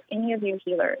said, "Are any of you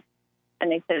healers?" And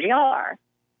they said, "We all are."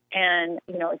 And,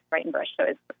 it's Brighton Bush. So,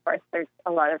 of course, there's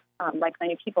a lot of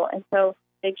like-minded people. And so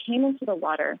they came into the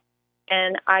water.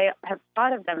 And I have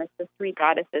thought of them as the 3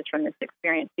 goddesses from this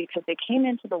experience because they came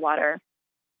into the water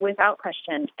without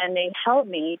question, and they held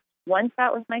me. One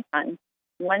sat with my son,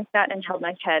 one sat and held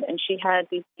my head, and she had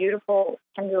these beautiful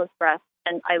pendulous breaths,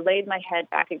 and I laid my head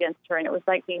back against her, and it was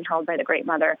like being held by the Great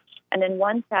Mother. And then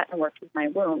one sat and worked with my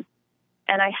womb.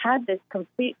 And I had this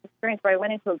complete experience where I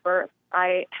went into a birth.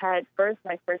 I had birthed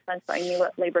my first son, so I knew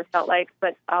what labor felt like,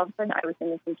 but all of a sudden I was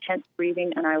in this intense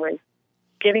breathing, and I was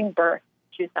giving birth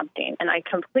to something, and I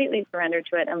completely surrendered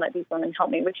to it and let these women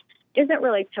help me, which isn't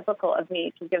really typical of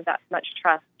me to give that much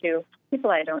trust to people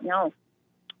I don't know.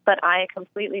 But I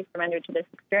completely surrendered to this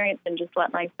experience and just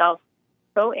let myself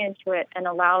go into it and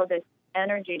allow this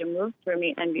energy to move through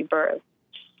me and be birthed.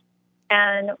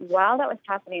 And while that was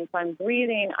happening, so I'm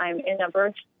breathing, I'm in a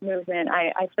birth movement,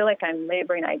 I feel like I'm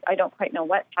laboring, I don't quite know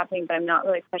what's happening, but I'm not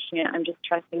really questioning it, I'm just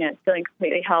trusting it, feeling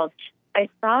completely held. I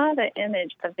saw the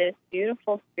image of this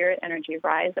beautiful spirit energy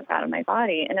rise up out of my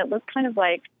body, and it looked kind of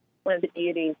like one of the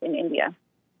deities in India.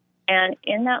 And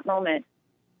in that moment,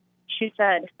 she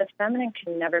said, the feminine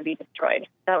can never be destroyed.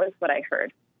 That was what I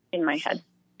heard in my head.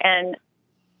 And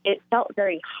it felt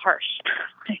very harsh.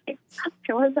 It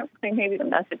wasn't really maybe the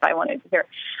message I wanted to hear.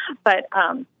 But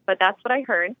that's what I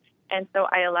heard. And so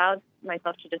I allowed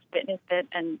myself to just witness it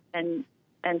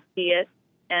and see it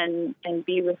and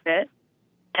be with it.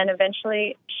 And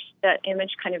eventually that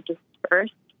image kind of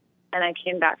dispersed, and I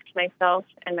came back to myself,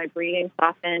 and my breathing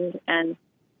softened, and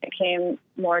I came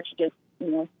more to just,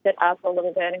 sit up a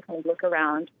little bit and kind of look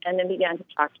around, and then began to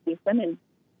talk to these women.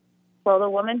 Well, the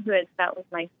woman who had sat with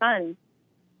my son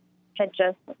had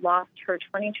just lost her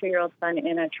 22-year-old son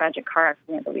in a tragic car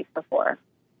accident the week before.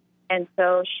 And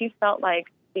so she felt like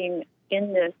being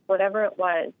in this, whatever it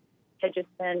was, had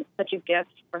just been such a gift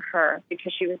for her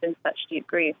because she was in such deep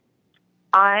grief.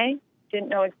 I didn't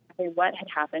know exactly what had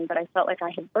happened, but I felt like I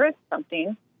had birthed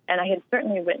something, and I had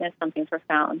certainly witnessed something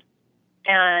profound.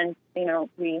 And,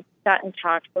 we sat and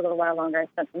talked for a little while longer. I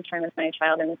spent some time with my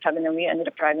child in the tub, and then we ended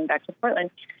up driving back to Portland.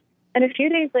 And a few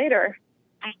days later,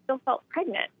 I still felt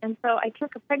pregnant. And so I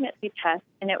took a pregnancy test,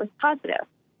 and it was positive.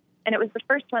 And it was the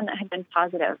first one that had been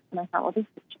positive. And I thought, well, this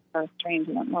is just so strange.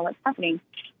 I don't know what's happening.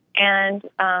 And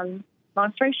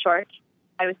long story short,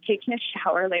 I was taking a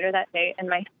shower later that day, and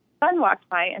my son walked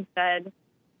by and said,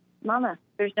 Mama,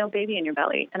 there's no baby in your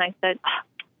belly. And I said,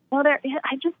 well,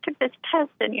 I just took this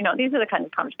test, and, these are the kinds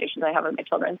of conversations I have with my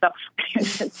children. So I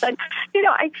said,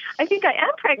 I think I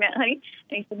am pregnant, honey.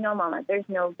 And he said, no, Mama, there's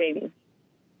no baby.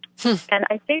 And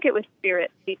I think it was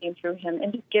Spirit speaking through him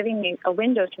and just giving me a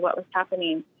window to what was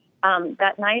happening.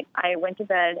 That night, I went to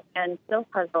bed and still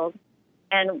puzzled,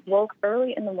 and woke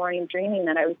early in the morning dreaming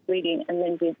that I was bleeding, and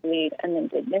then did bleed, and then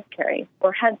did miscarry,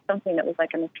 or had something that was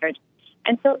like a miscarriage.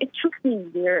 And so it took me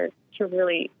years to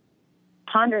really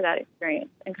ponder that experience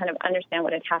and kind of understand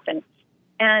what had happened.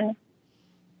 And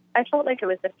I felt like it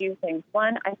was a few things.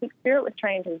 One, I think Spirit was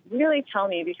trying to really tell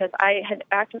me, because I had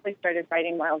actively started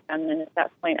writing Wild Feminine at that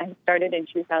point. I started in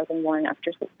 2001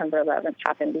 after September 11th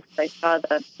happened, because I saw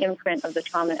the imprint of the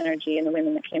trauma energy in the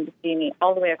women that came to see me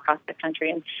all the way across the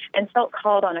country, and felt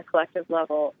called on a collective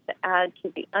level to add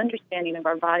to the understanding of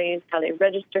our bodies, how they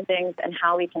register things, and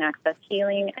how we can access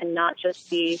healing and not just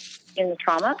be in the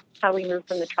trauma, how we move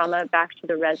from the trauma back to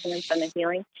the resonance and the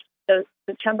healing. So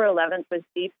September 11th was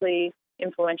deeply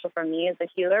influential for me as a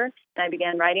healer, and I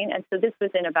began writing. And so this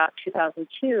was in about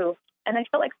 2002, and I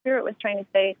felt like Spirit was trying to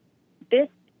say, this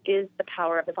is the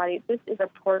power of the body. This is a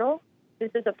portal. This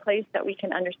is a place that we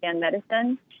can understand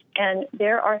medicine, and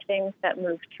there are things that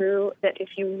move through that if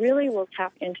you really will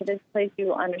tap into this place, you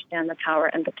will understand the power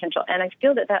and potential. And I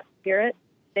feel that Spirit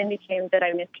then became, that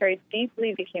I miscarried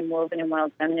deeply, became woven in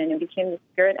Wild Feminine, and became the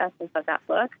spirit essence of that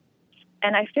book.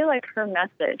 And I feel like her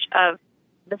message of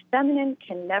the feminine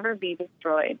can never be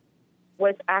destroyed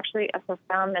was actually a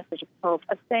profound message of hope,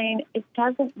 of saying it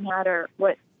doesn't matter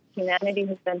what humanity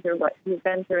has been through, what we've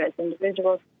been through as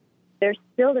individuals, there's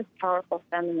still this powerful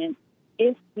feminine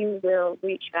if you will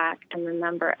reach back and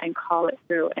remember and call it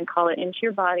through, and call it into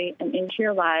your body and into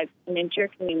your lives and into your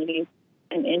communities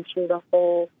and into the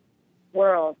whole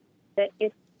world, that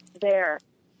it's there.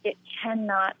 It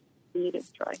cannot be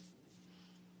destroyed.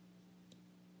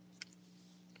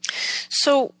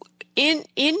 So in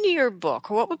your book,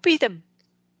 what would be the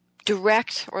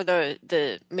direct, or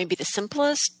the maybe the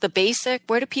simplest, the basic,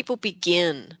 where do people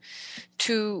begin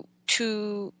to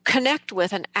connect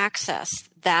with and access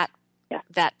that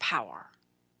power?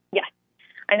 Yes,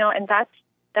 I know, and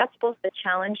that's both the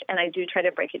challenge, and I do try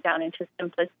to break it down into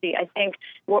simplicity. I think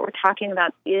what we're talking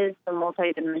about is the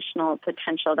multidimensional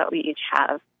potential that we each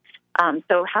have.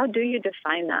 So how do you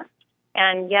define that?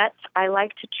 And yet I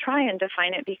like to try and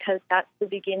define it, because that's the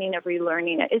beginning of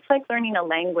relearning it. It's like learning a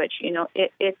language.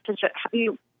 It's such a,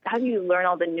 how do you learn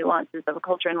all the nuances of a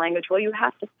culture and language? Well, you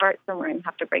have to start somewhere and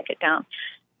have to break it down.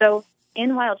 So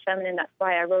in Wild Feminine, that's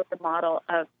why I wrote the model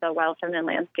of the Wild Feminine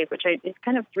landscape, which is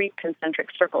kind of 3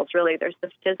 concentric circles, really. There's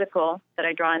the physical that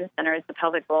I draw in the center as the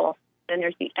pelvic bowl. Then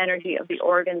there's the energy of the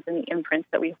organs and the imprints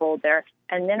that we hold there.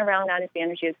 And then around that is the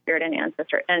energy of spirit and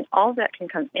ancestor. And all that can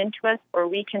come into us, or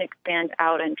we can expand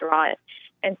out and draw it.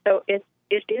 And so it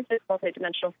is this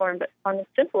multidimensional form, but on the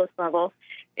simplest level,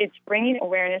 it's bringing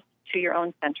awareness to your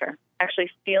own center, actually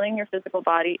feeling your physical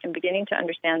body and beginning to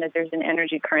understand that there's an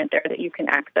energy current there that you can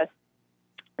access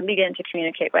and begin to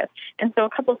communicate with. And so a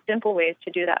couple of simple ways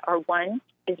to do that are, one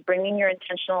is bringing your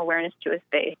intentional awareness to a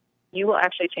space. You will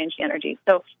actually change the energy.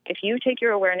 So if you take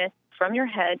your awareness from your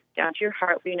head down to your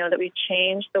heart, we know that we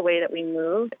change the way that we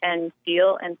move and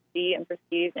feel and see and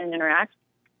perceive and interact.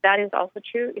 That is also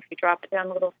true if you drop it down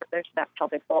a little further to that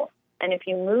pelvic bowl. And if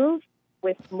you move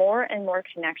with more and more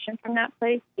connection from that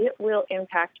place, it will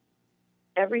impact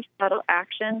every subtle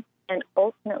action and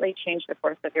ultimately change the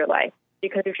course of your life.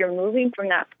 Because if you're moving from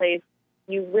that place,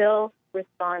 you will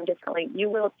respond differently. You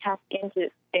will tap into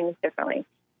things differently.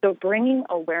 So bringing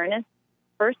awareness,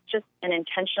 first just an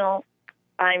intentional,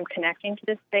 I'm connecting to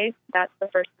this space, that's the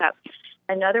first step.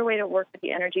 Another way to work with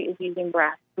the energy is using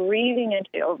breath, breathing into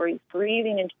the ovaries,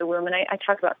 breathing into the womb. And I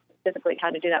talk about specifically how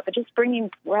to do that, but just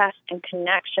bringing breath and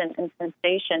connection and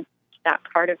sensation to that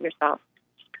part of yourself.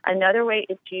 Another way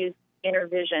is to use inner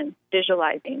vision,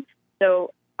 visualizing.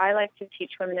 So I like to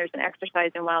teach women, there's an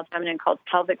exercise in Wild Feminine called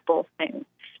pelvic bowl sing,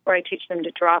 where I teach them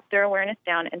to drop their awareness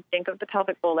down and think of the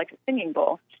pelvic bowl like a singing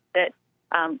bowl, that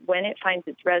when it finds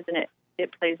its resonance,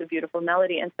 it plays a beautiful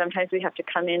melody. And sometimes we have to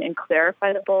come in and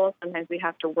clarify the bowl. Sometimes we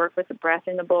have to work with the breath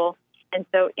in the bowl. And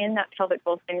so in that pelvic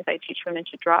bowl sings, I teach women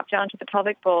to drop down to the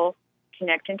pelvic bowl,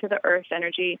 connect into the earth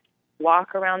energy,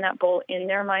 walk around that bowl in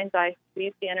their mind's eye,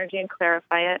 squeeze the energy and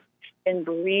clarify it, and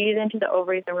breathe into the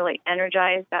ovaries and really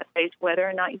energize that space. Whether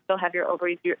or not you still have your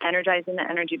ovaries, you're energizing the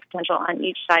energy potential on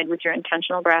each side with your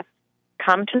intentional breath.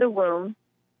 Come to the womb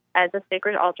as a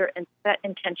sacred altar and set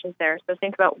intentions there. So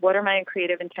think about, what are my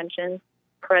creative intentions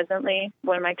presently?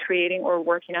 What am I creating or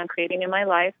working on creating in my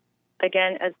life?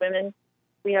 Again, as women,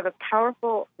 we have a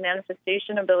powerful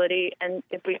manifestation ability, and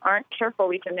if we aren't careful,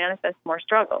 we can manifest more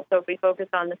struggle. So if we focus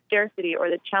on the scarcity or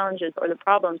the challenges or the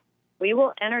problems, we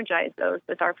will energize those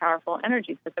with our powerful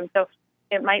energy system. So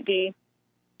it might be,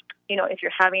 if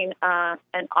you're having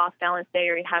an off-balance day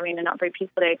or you're having a not very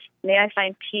peaceful day, may I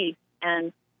find peace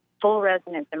and full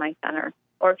resonance in my center.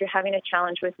 Or if you're having a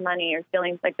challenge with money or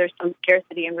feeling like there's some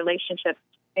scarcity in relationships,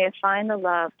 may I find the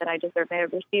love that I deserve. May I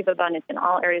receive abundance in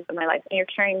all areas of my life. And you're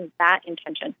carrying that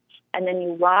intention. And then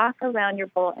you walk around your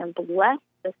bowl and bless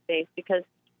the space, because,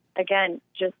 again,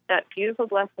 just that beautiful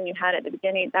blessing you had at the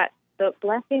beginning, that the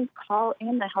blessings call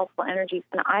in the helpful energies.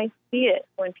 And I see it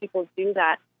when people do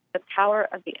that. The power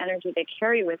of the energy they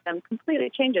carry with them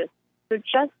completely changes. So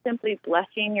just simply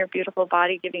blessing your beautiful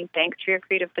body, giving thanks for your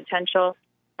creative potential,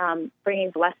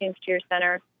 bringing blessings to your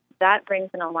center, that brings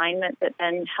an alignment that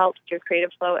then helps your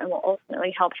creative flow and will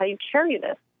ultimately help how you carry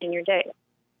this in your day.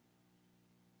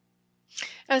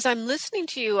 As I'm listening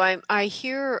to you, I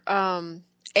hear,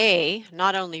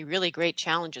 not only really great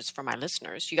challenges for my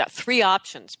listeners. You got 3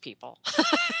 options, people.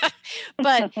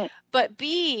 but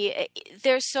B,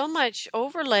 there's so much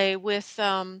overlay with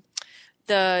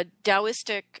the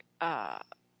Taoistic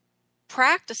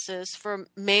practices for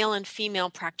male and female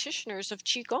practitioners of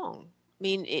Qigong. I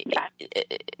mean,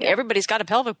 everybody's got a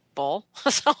pelvic bowl,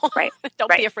 so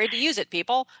don't be afraid to use it,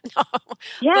 people. No.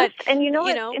 Yes, but, and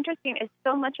what's interesting is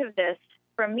so much of this,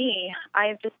 for me,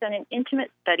 I've just done an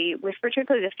intimate study with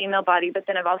particularly the female body, but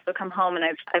then I've also come home and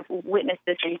I've witnessed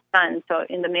this in sons, so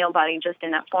in the male body, just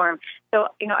in that form. So,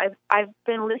 I've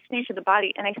been listening to the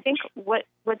body, and I think what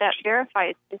that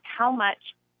verifies is how much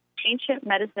ancient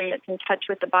medicine that's in touch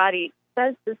with the body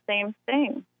says the same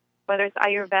thing, whether it's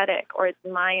Ayurvedic or it's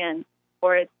Mayan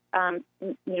or it's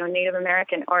Native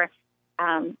American or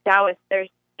Taoist. There's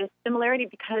this similarity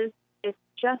because it's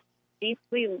just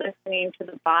deeply listening to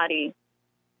the body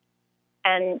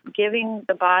and giving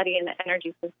the body and the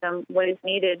energy system what is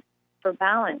needed for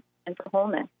balance and for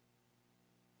wholeness.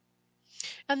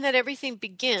 And that everything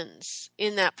begins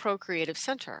in that procreative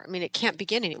center. I mean, it can't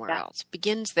begin anywhere else. It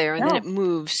begins there, and then it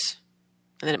moves,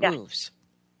 and then it moves.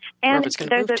 And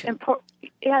there's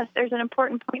an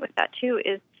important point with that, too,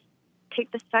 is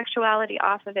take the sexuality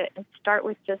off of it and start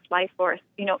with just life force.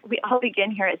 We all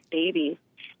begin here as babies,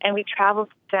 and we travel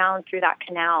down through that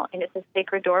canal, and it's a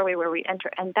sacred doorway where we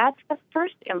enter, and that's the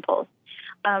first impulse.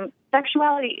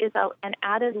 Sexuality is an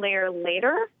added layer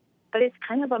later, but it's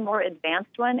kind of a more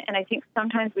advanced one, and I think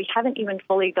sometimes we haven't even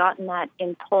fully gotten that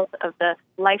impulse of the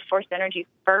life force energy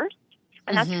first,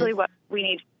 and that's really what we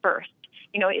need first.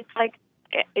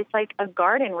 It's like a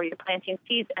garden where you're planting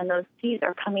seeds, and those seeds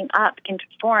are coming up into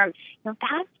form.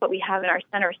 That's what we have in our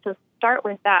center. So start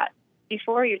with that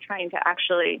before you're trying to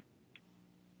actually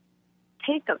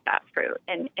take of that fruit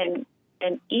and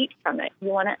eat from it. You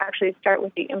want to actually start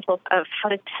with the impulse of how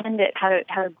to tend it, how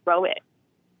to grow it.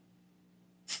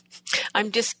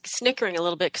 I'm just snickering a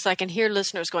little bit because I can hear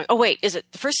listeners going, "Oh, wait, is it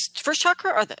the first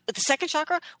chakra or the second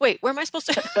chakra? Wait, where am I supposed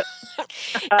to?"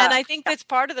 And I think that's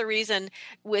part of the reason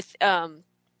with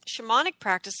shamanic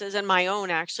practices and my own,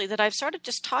 actually, that I've started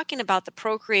just talking about the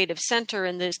procreative center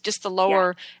and this just the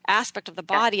lower aspect of the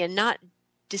body and not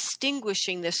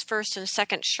distinguishing this first and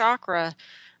second chakra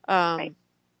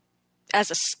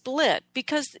as a split,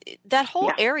 because that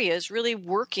whole area is really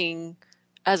working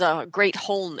as a great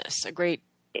wholeness, a great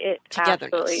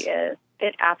togetherness. Absolutely is.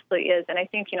 It absolutely is. And I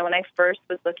think, when I first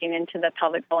was looking into the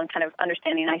pelvic bowl and kind of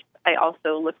understanding, I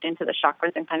also looked into the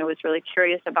chakras and kind of was really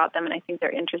curious about them, and I think they're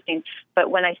interesting.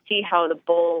 But when I see how the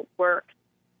bowl works,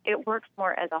 it works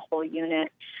more as a whole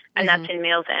unit, and that's in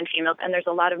males and females. And there's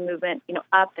a lot of movement,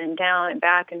 up and down and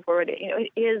back and forward.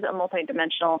 It is a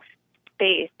multidimensional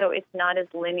space, so it's not as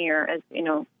linear as,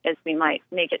 as we might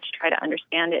make it to try to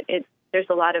understand it. There's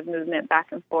a lot of movement back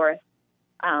and forth,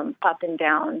 up and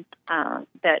down,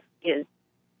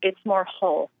 it's more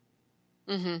whole.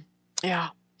 Mm-hmm. Yeah.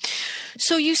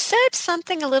 So you said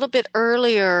something a little bit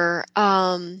earlier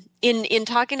in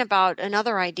talking about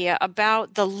another idea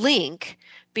about the link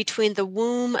between the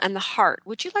womb and the heart.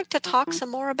 Would you like to talk some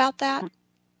more about that?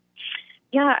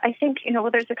 Yeah, I think,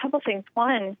 there's a couple things.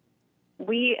 One,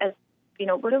 we as,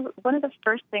 one of the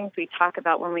first things we talk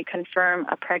about when we confirm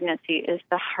a pregnancy is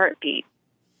the heartbeat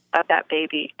of that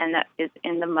baby, and that is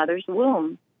in the mother's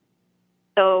womb.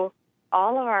 So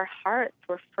all of our hearts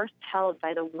were first held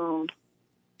by the womb.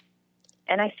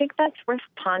 And I think that's worth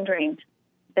pondering,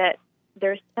 that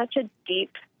there's such a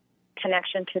deep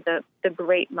connection to the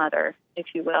great mother, if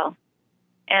you will.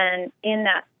 And in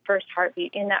that first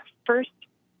heartbeat, in that first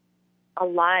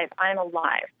alive,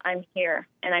 I'm here.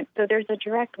 And so there's a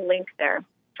direct link there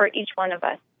for each one of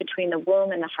us between the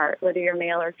womb and the heart, whether you're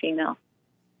male or female.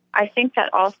 I think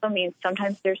that also means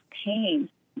sometimes there's pain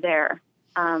there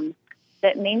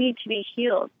that may need to be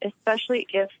healed, especially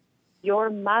if your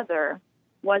mother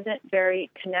wasn't very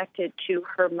connected to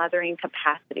her mothering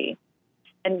capacity.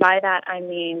 And by that, I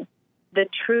mean the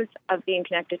truth of being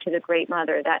connected to the great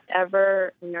mother, that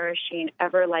ever nourishing,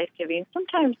 ever life-giving,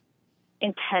 sometimes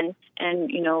intense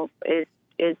and,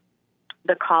 is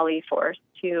the Kali force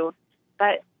too.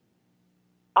 But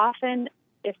often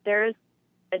if there's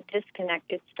a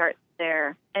disconnect, it starts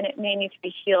there, and it may need to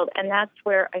be healed. And that's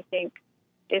where I think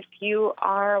if you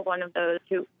are one of those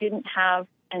who didn't have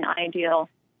an ideal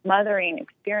mothering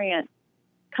experience,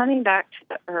 coming back to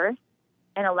the earth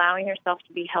and allowing yourself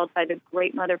to be held by the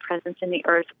great mother presence in the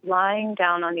earth, lying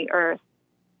down on the earth,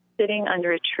 sitting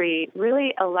under a tree,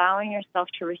 really allowing yourself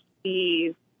to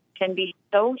receive can be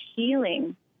so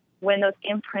healing when those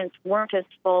imprints weren't as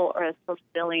full or as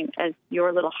fulfilling as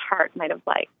your little heart might have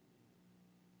liked.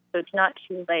 So it's not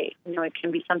too late. It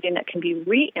can be something that can be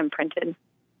re-imprinted.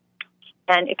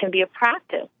 And it can be a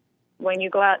practice. When you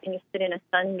go out and you sit in a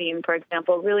sunbeam, for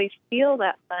example, really feel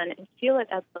that sun and feel it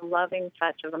as the loving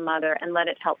touch of a mother and let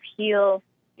it help heal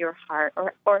your heart.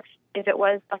 Or if it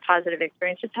was a positive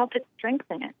experience, just help it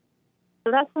strengthen it.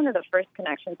 So that's one of the first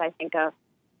connections I think of.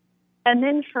 And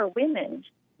then for women,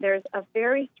 there's a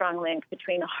very strong link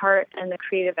between the heart and the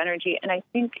creative energy. And I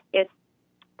think it's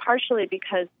partially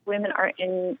because women are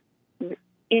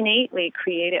innately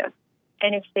creative.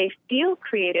 And if they feel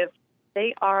creative,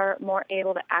 they are more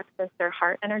able to access their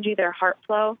heart energy, their heart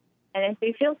flow. And if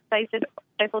they feel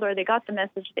stifled or they got the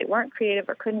message they weren't creative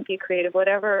or couldn't be creative,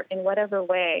 in whatever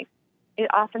way, it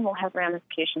often will have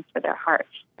ramifications for their heart.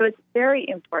 So it's very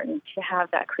important to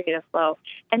have that creative flow.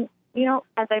 And,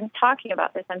 as I'm talking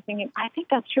about this, I'm thinking, I think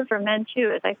that's true for men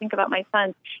too. As I think about my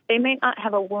sons, they may not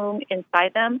have a womb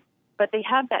inside them, but they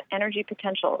have that energy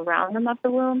potential around them of the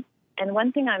womb. And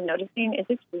one thing I'm noticing is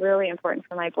it's really important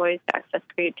for my boys to access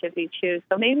creativity too.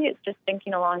 So maybe it's just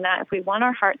thinking along that. If we want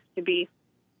our hearts to be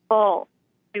full,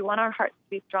 if we want our hearts to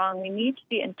be strong, we need to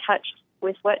be in touch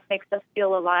with what makes us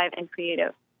feel alive and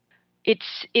creative. It's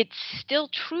still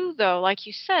true, though, like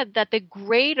you said, that the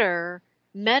greater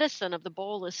medicine of the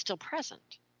bowl is still present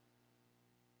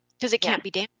because it can't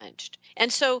be damaged. And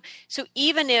so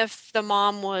even if the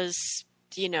mom was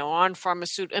on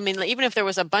pharmaceutical, even if there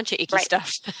was a bunch of icky stuff,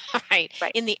 right,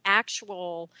 in the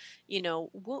actual,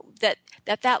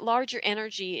 that larger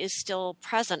energy is still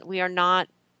present. We are not,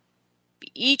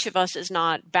 each of us is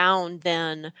not bound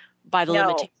then by the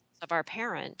limitations of our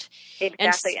parent.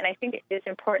 Exactly. And I think it's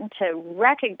important to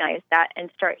recognize that and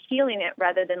start healing it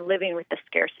rather than living with the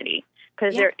scarcity.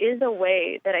 Because there is a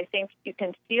way that I think you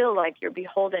can feel like you're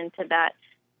beholden to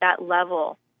that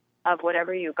level of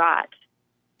whatever you got.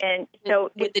 And so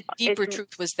the deeper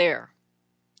truth was there,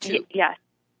 too. Yes.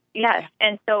 Yeah.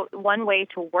 And so one way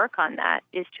to work on that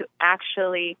is to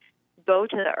actually go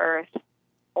to the earth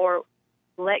or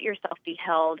let yourself be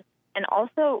held and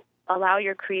also allow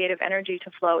your creative energy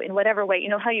to flow in whatever way. You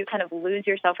know how you kind of lose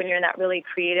yourself when you're in that really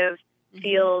creative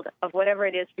field of whatever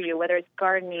it is for you, whether it's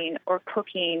gardening or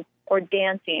cooking or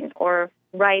dancing or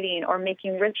writing or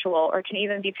making ritual or can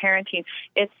even be parenting.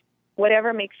 It's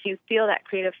whatever makes you feel that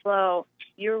creative flow.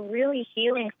 You're really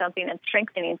healing something and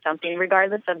strengthening something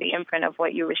regardless of the imprint of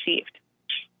what you received.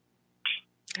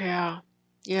 Yeah.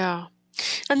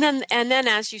 And then,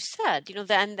 as you said,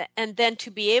 then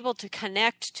to be able to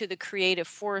connect to the creative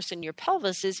force in your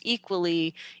pelvis is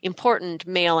equally important,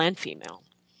 male and female.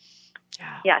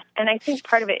 Yeah. Yes, and I think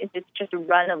part of it is it's just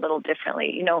run a little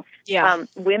differently.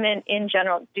 Women in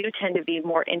general do tend to be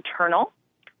more internal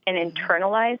and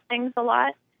internalize things a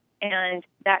lot, and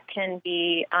that can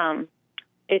be.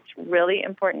 It's really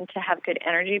important to have good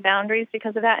energy boundaries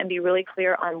because of that, and be really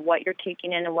clear on what you're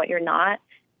taking in and what you're not.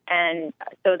 And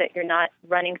so that you're not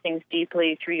running things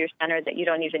deeply through your center that you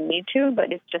don't even need to,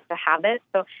 but it's just a habit.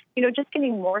 So, just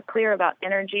getting more clear about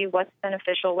energy, what's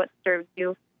beneficial, what serves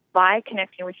you, by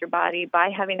connecting with your body, by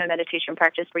having a meditation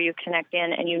practice where you connect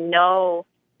in and your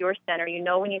center,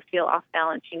 when you feel off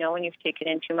balance, when you've taken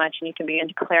in too much, and you can begin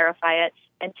to clarify it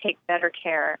and take better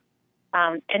care.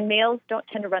 And males don't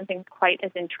tend to run things quite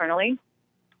as internally,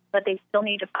 but they still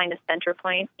need to find a center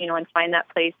point, and find that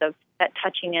place of that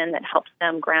touching in that helps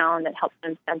them ground, that helps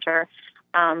them center.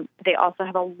 They also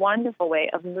have a wonderful way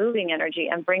of moving energy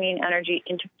and bringing energy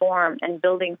into form and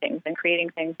building things and creating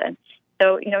things. And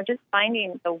so, just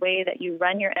finding the way that you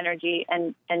run your energy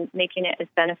and making it as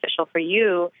beneficial for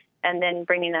you, and then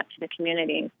bringing that to the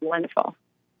community is wonderful.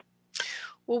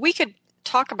 Well, we could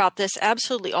talk about this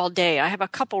absolutely all day. I have a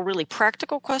couple really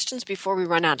practical questions before we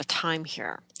run out of time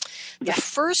here. The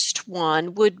first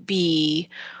one would be,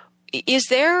 is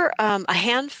there a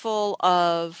handful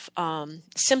of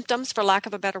symptoms, for lack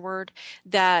of a better word,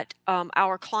 that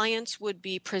our clients would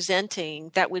be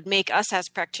presenting that would make us as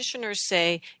practitioners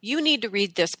say, you need to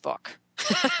read this book?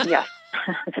 Yes.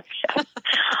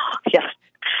 Yes.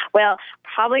 Well,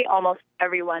 probably almost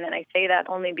everyone, and I say that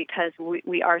only because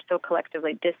we are so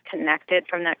collectively disconnected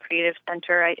from that creative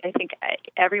center. I think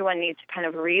everyone needs to kind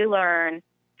of relearn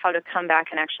how to come back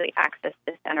and actually access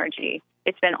this energy.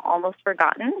 It's been almost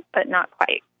forgotten, but not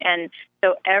quite. And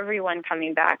so everyone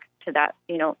coming back to that,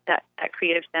 that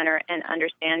creative center and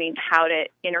understanding how to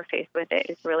interface with it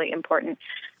is really important.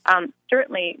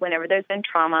 Certainly, whenever there's been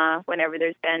trauma, whenever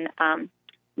there's been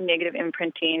negative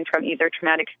imprinting from either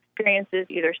traumatic experiences,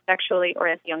 either sexually or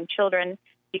as young children,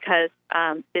 because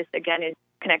this, again, is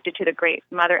connected to the great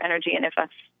mother energy. And if a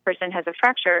person has a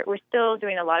fracture, we're still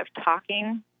doing a lot of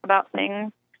talking about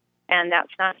things, and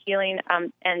that's not healing.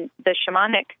 And the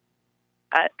shamanic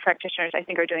practitioners, I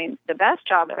think, are doing the best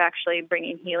job of actually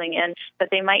bringing healing in, but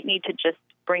they might need to just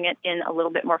bring it in a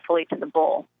little bit more fully to the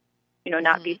bowl,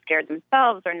 not be scared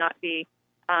themselves or not be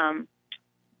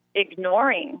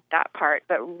ignoring that part,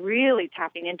 but really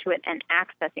tapping into it and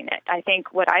accessing it. I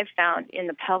think what I've found in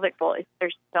the pelvic bowl is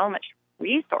there's so much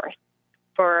resource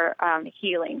for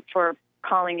healing, for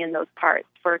calling in those parts,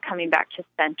 for coming back to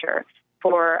center,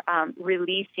 for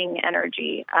releasing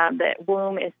energy. The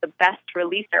womb is the best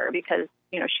releaser because,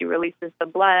 she releases the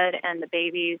blood and the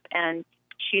babies, and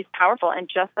she's powerful. And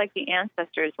just like the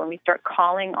ancestors, when we start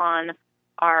calling on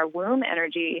our womb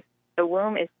energy, the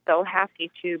womb is so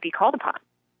happy to be called upon.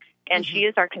 And she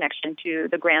is our connection to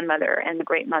the grandmother and the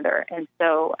great mother. And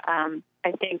so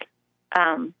I think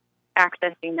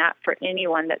accessing that for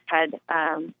anyone that's had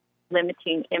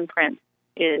limiting imprints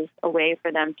is a way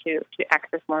for them to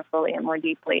access more fully and more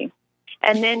deeply.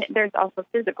 And then there's also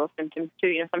physical symptoms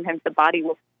too. Sometimes the body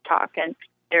will talk, and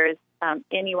there's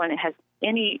anyone that has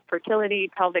any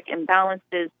fertility, pelvic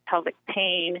imbalances, pelvic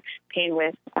pain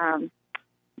with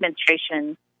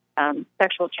menstruation,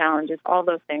 sexual challenges, all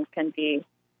those things can be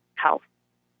helped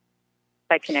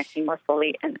by connecting more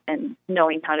fully and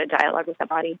knowing how to dialogue with the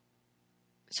body.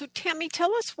 So, Tammy,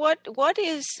 tell us what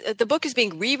is the book is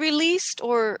being re-released,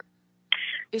 or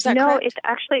is that correct? No, it's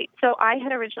actually, so I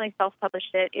had originally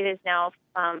self-published it. It is now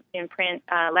in print.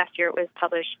 Last year it was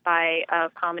published by a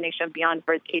combination of Beyond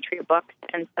Birth, Atria Books,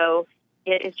 and so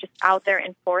it is just out there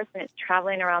in force, and it's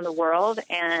traveling around the world,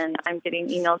 and I'm getting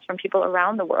emails from people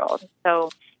around the world. So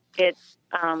it's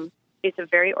a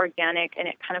very organic, and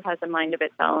it kind of has a mind of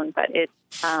its own, but it's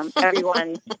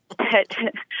everyone that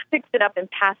picks it up and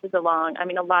passes along. I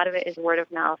mean, a lot of it is word of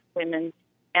mouth. Women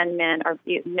and men are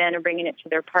bringing it to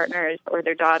their partners or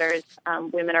their daughters.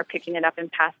 Women are picking it up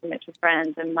and passing it to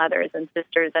friends and mothers and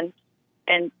sisters,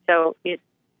 and so it's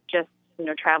just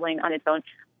traveling on its own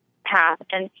path.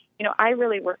 And I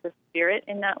really work with spirit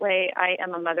in that way. I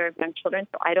am a mother of young children,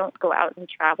 so I don't go out and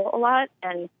travel a lot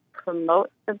and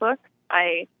promote the book.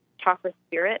 I talk with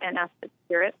spirit and ask that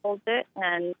spirit holds it,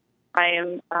 and I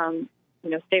am,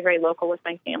 stay very local with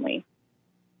my family.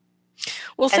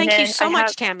 Well, thank you so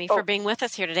much, Tammy, for being with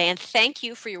us here today, and thank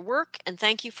you for your work, and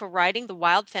thank you for writing The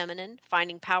Wild Feminine,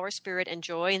 Finding Power, Spirit, and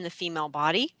Joy in the Female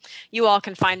Body. You all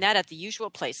can find that at the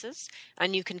usual places,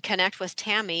 and you can connect with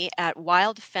Tammy at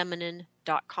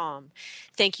wildfeminine.com.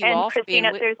 Thank you all for being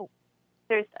with us.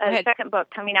 There's a second book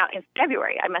coming out in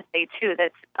February, I must say, too,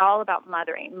 that's all about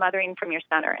mothering from your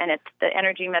center. And it's the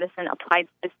energy medicine applied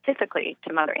specifically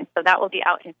to mothering. So that will be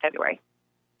out in February.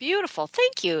 Beautiful.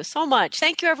 Thank you so much.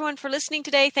 Thank you, everyone, for listening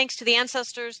today. Thanks to the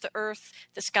ancestors, the earth,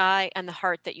 the sky, and the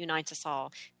heart that unites us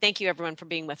all. Thank you, everyone, for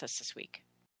being with us this week.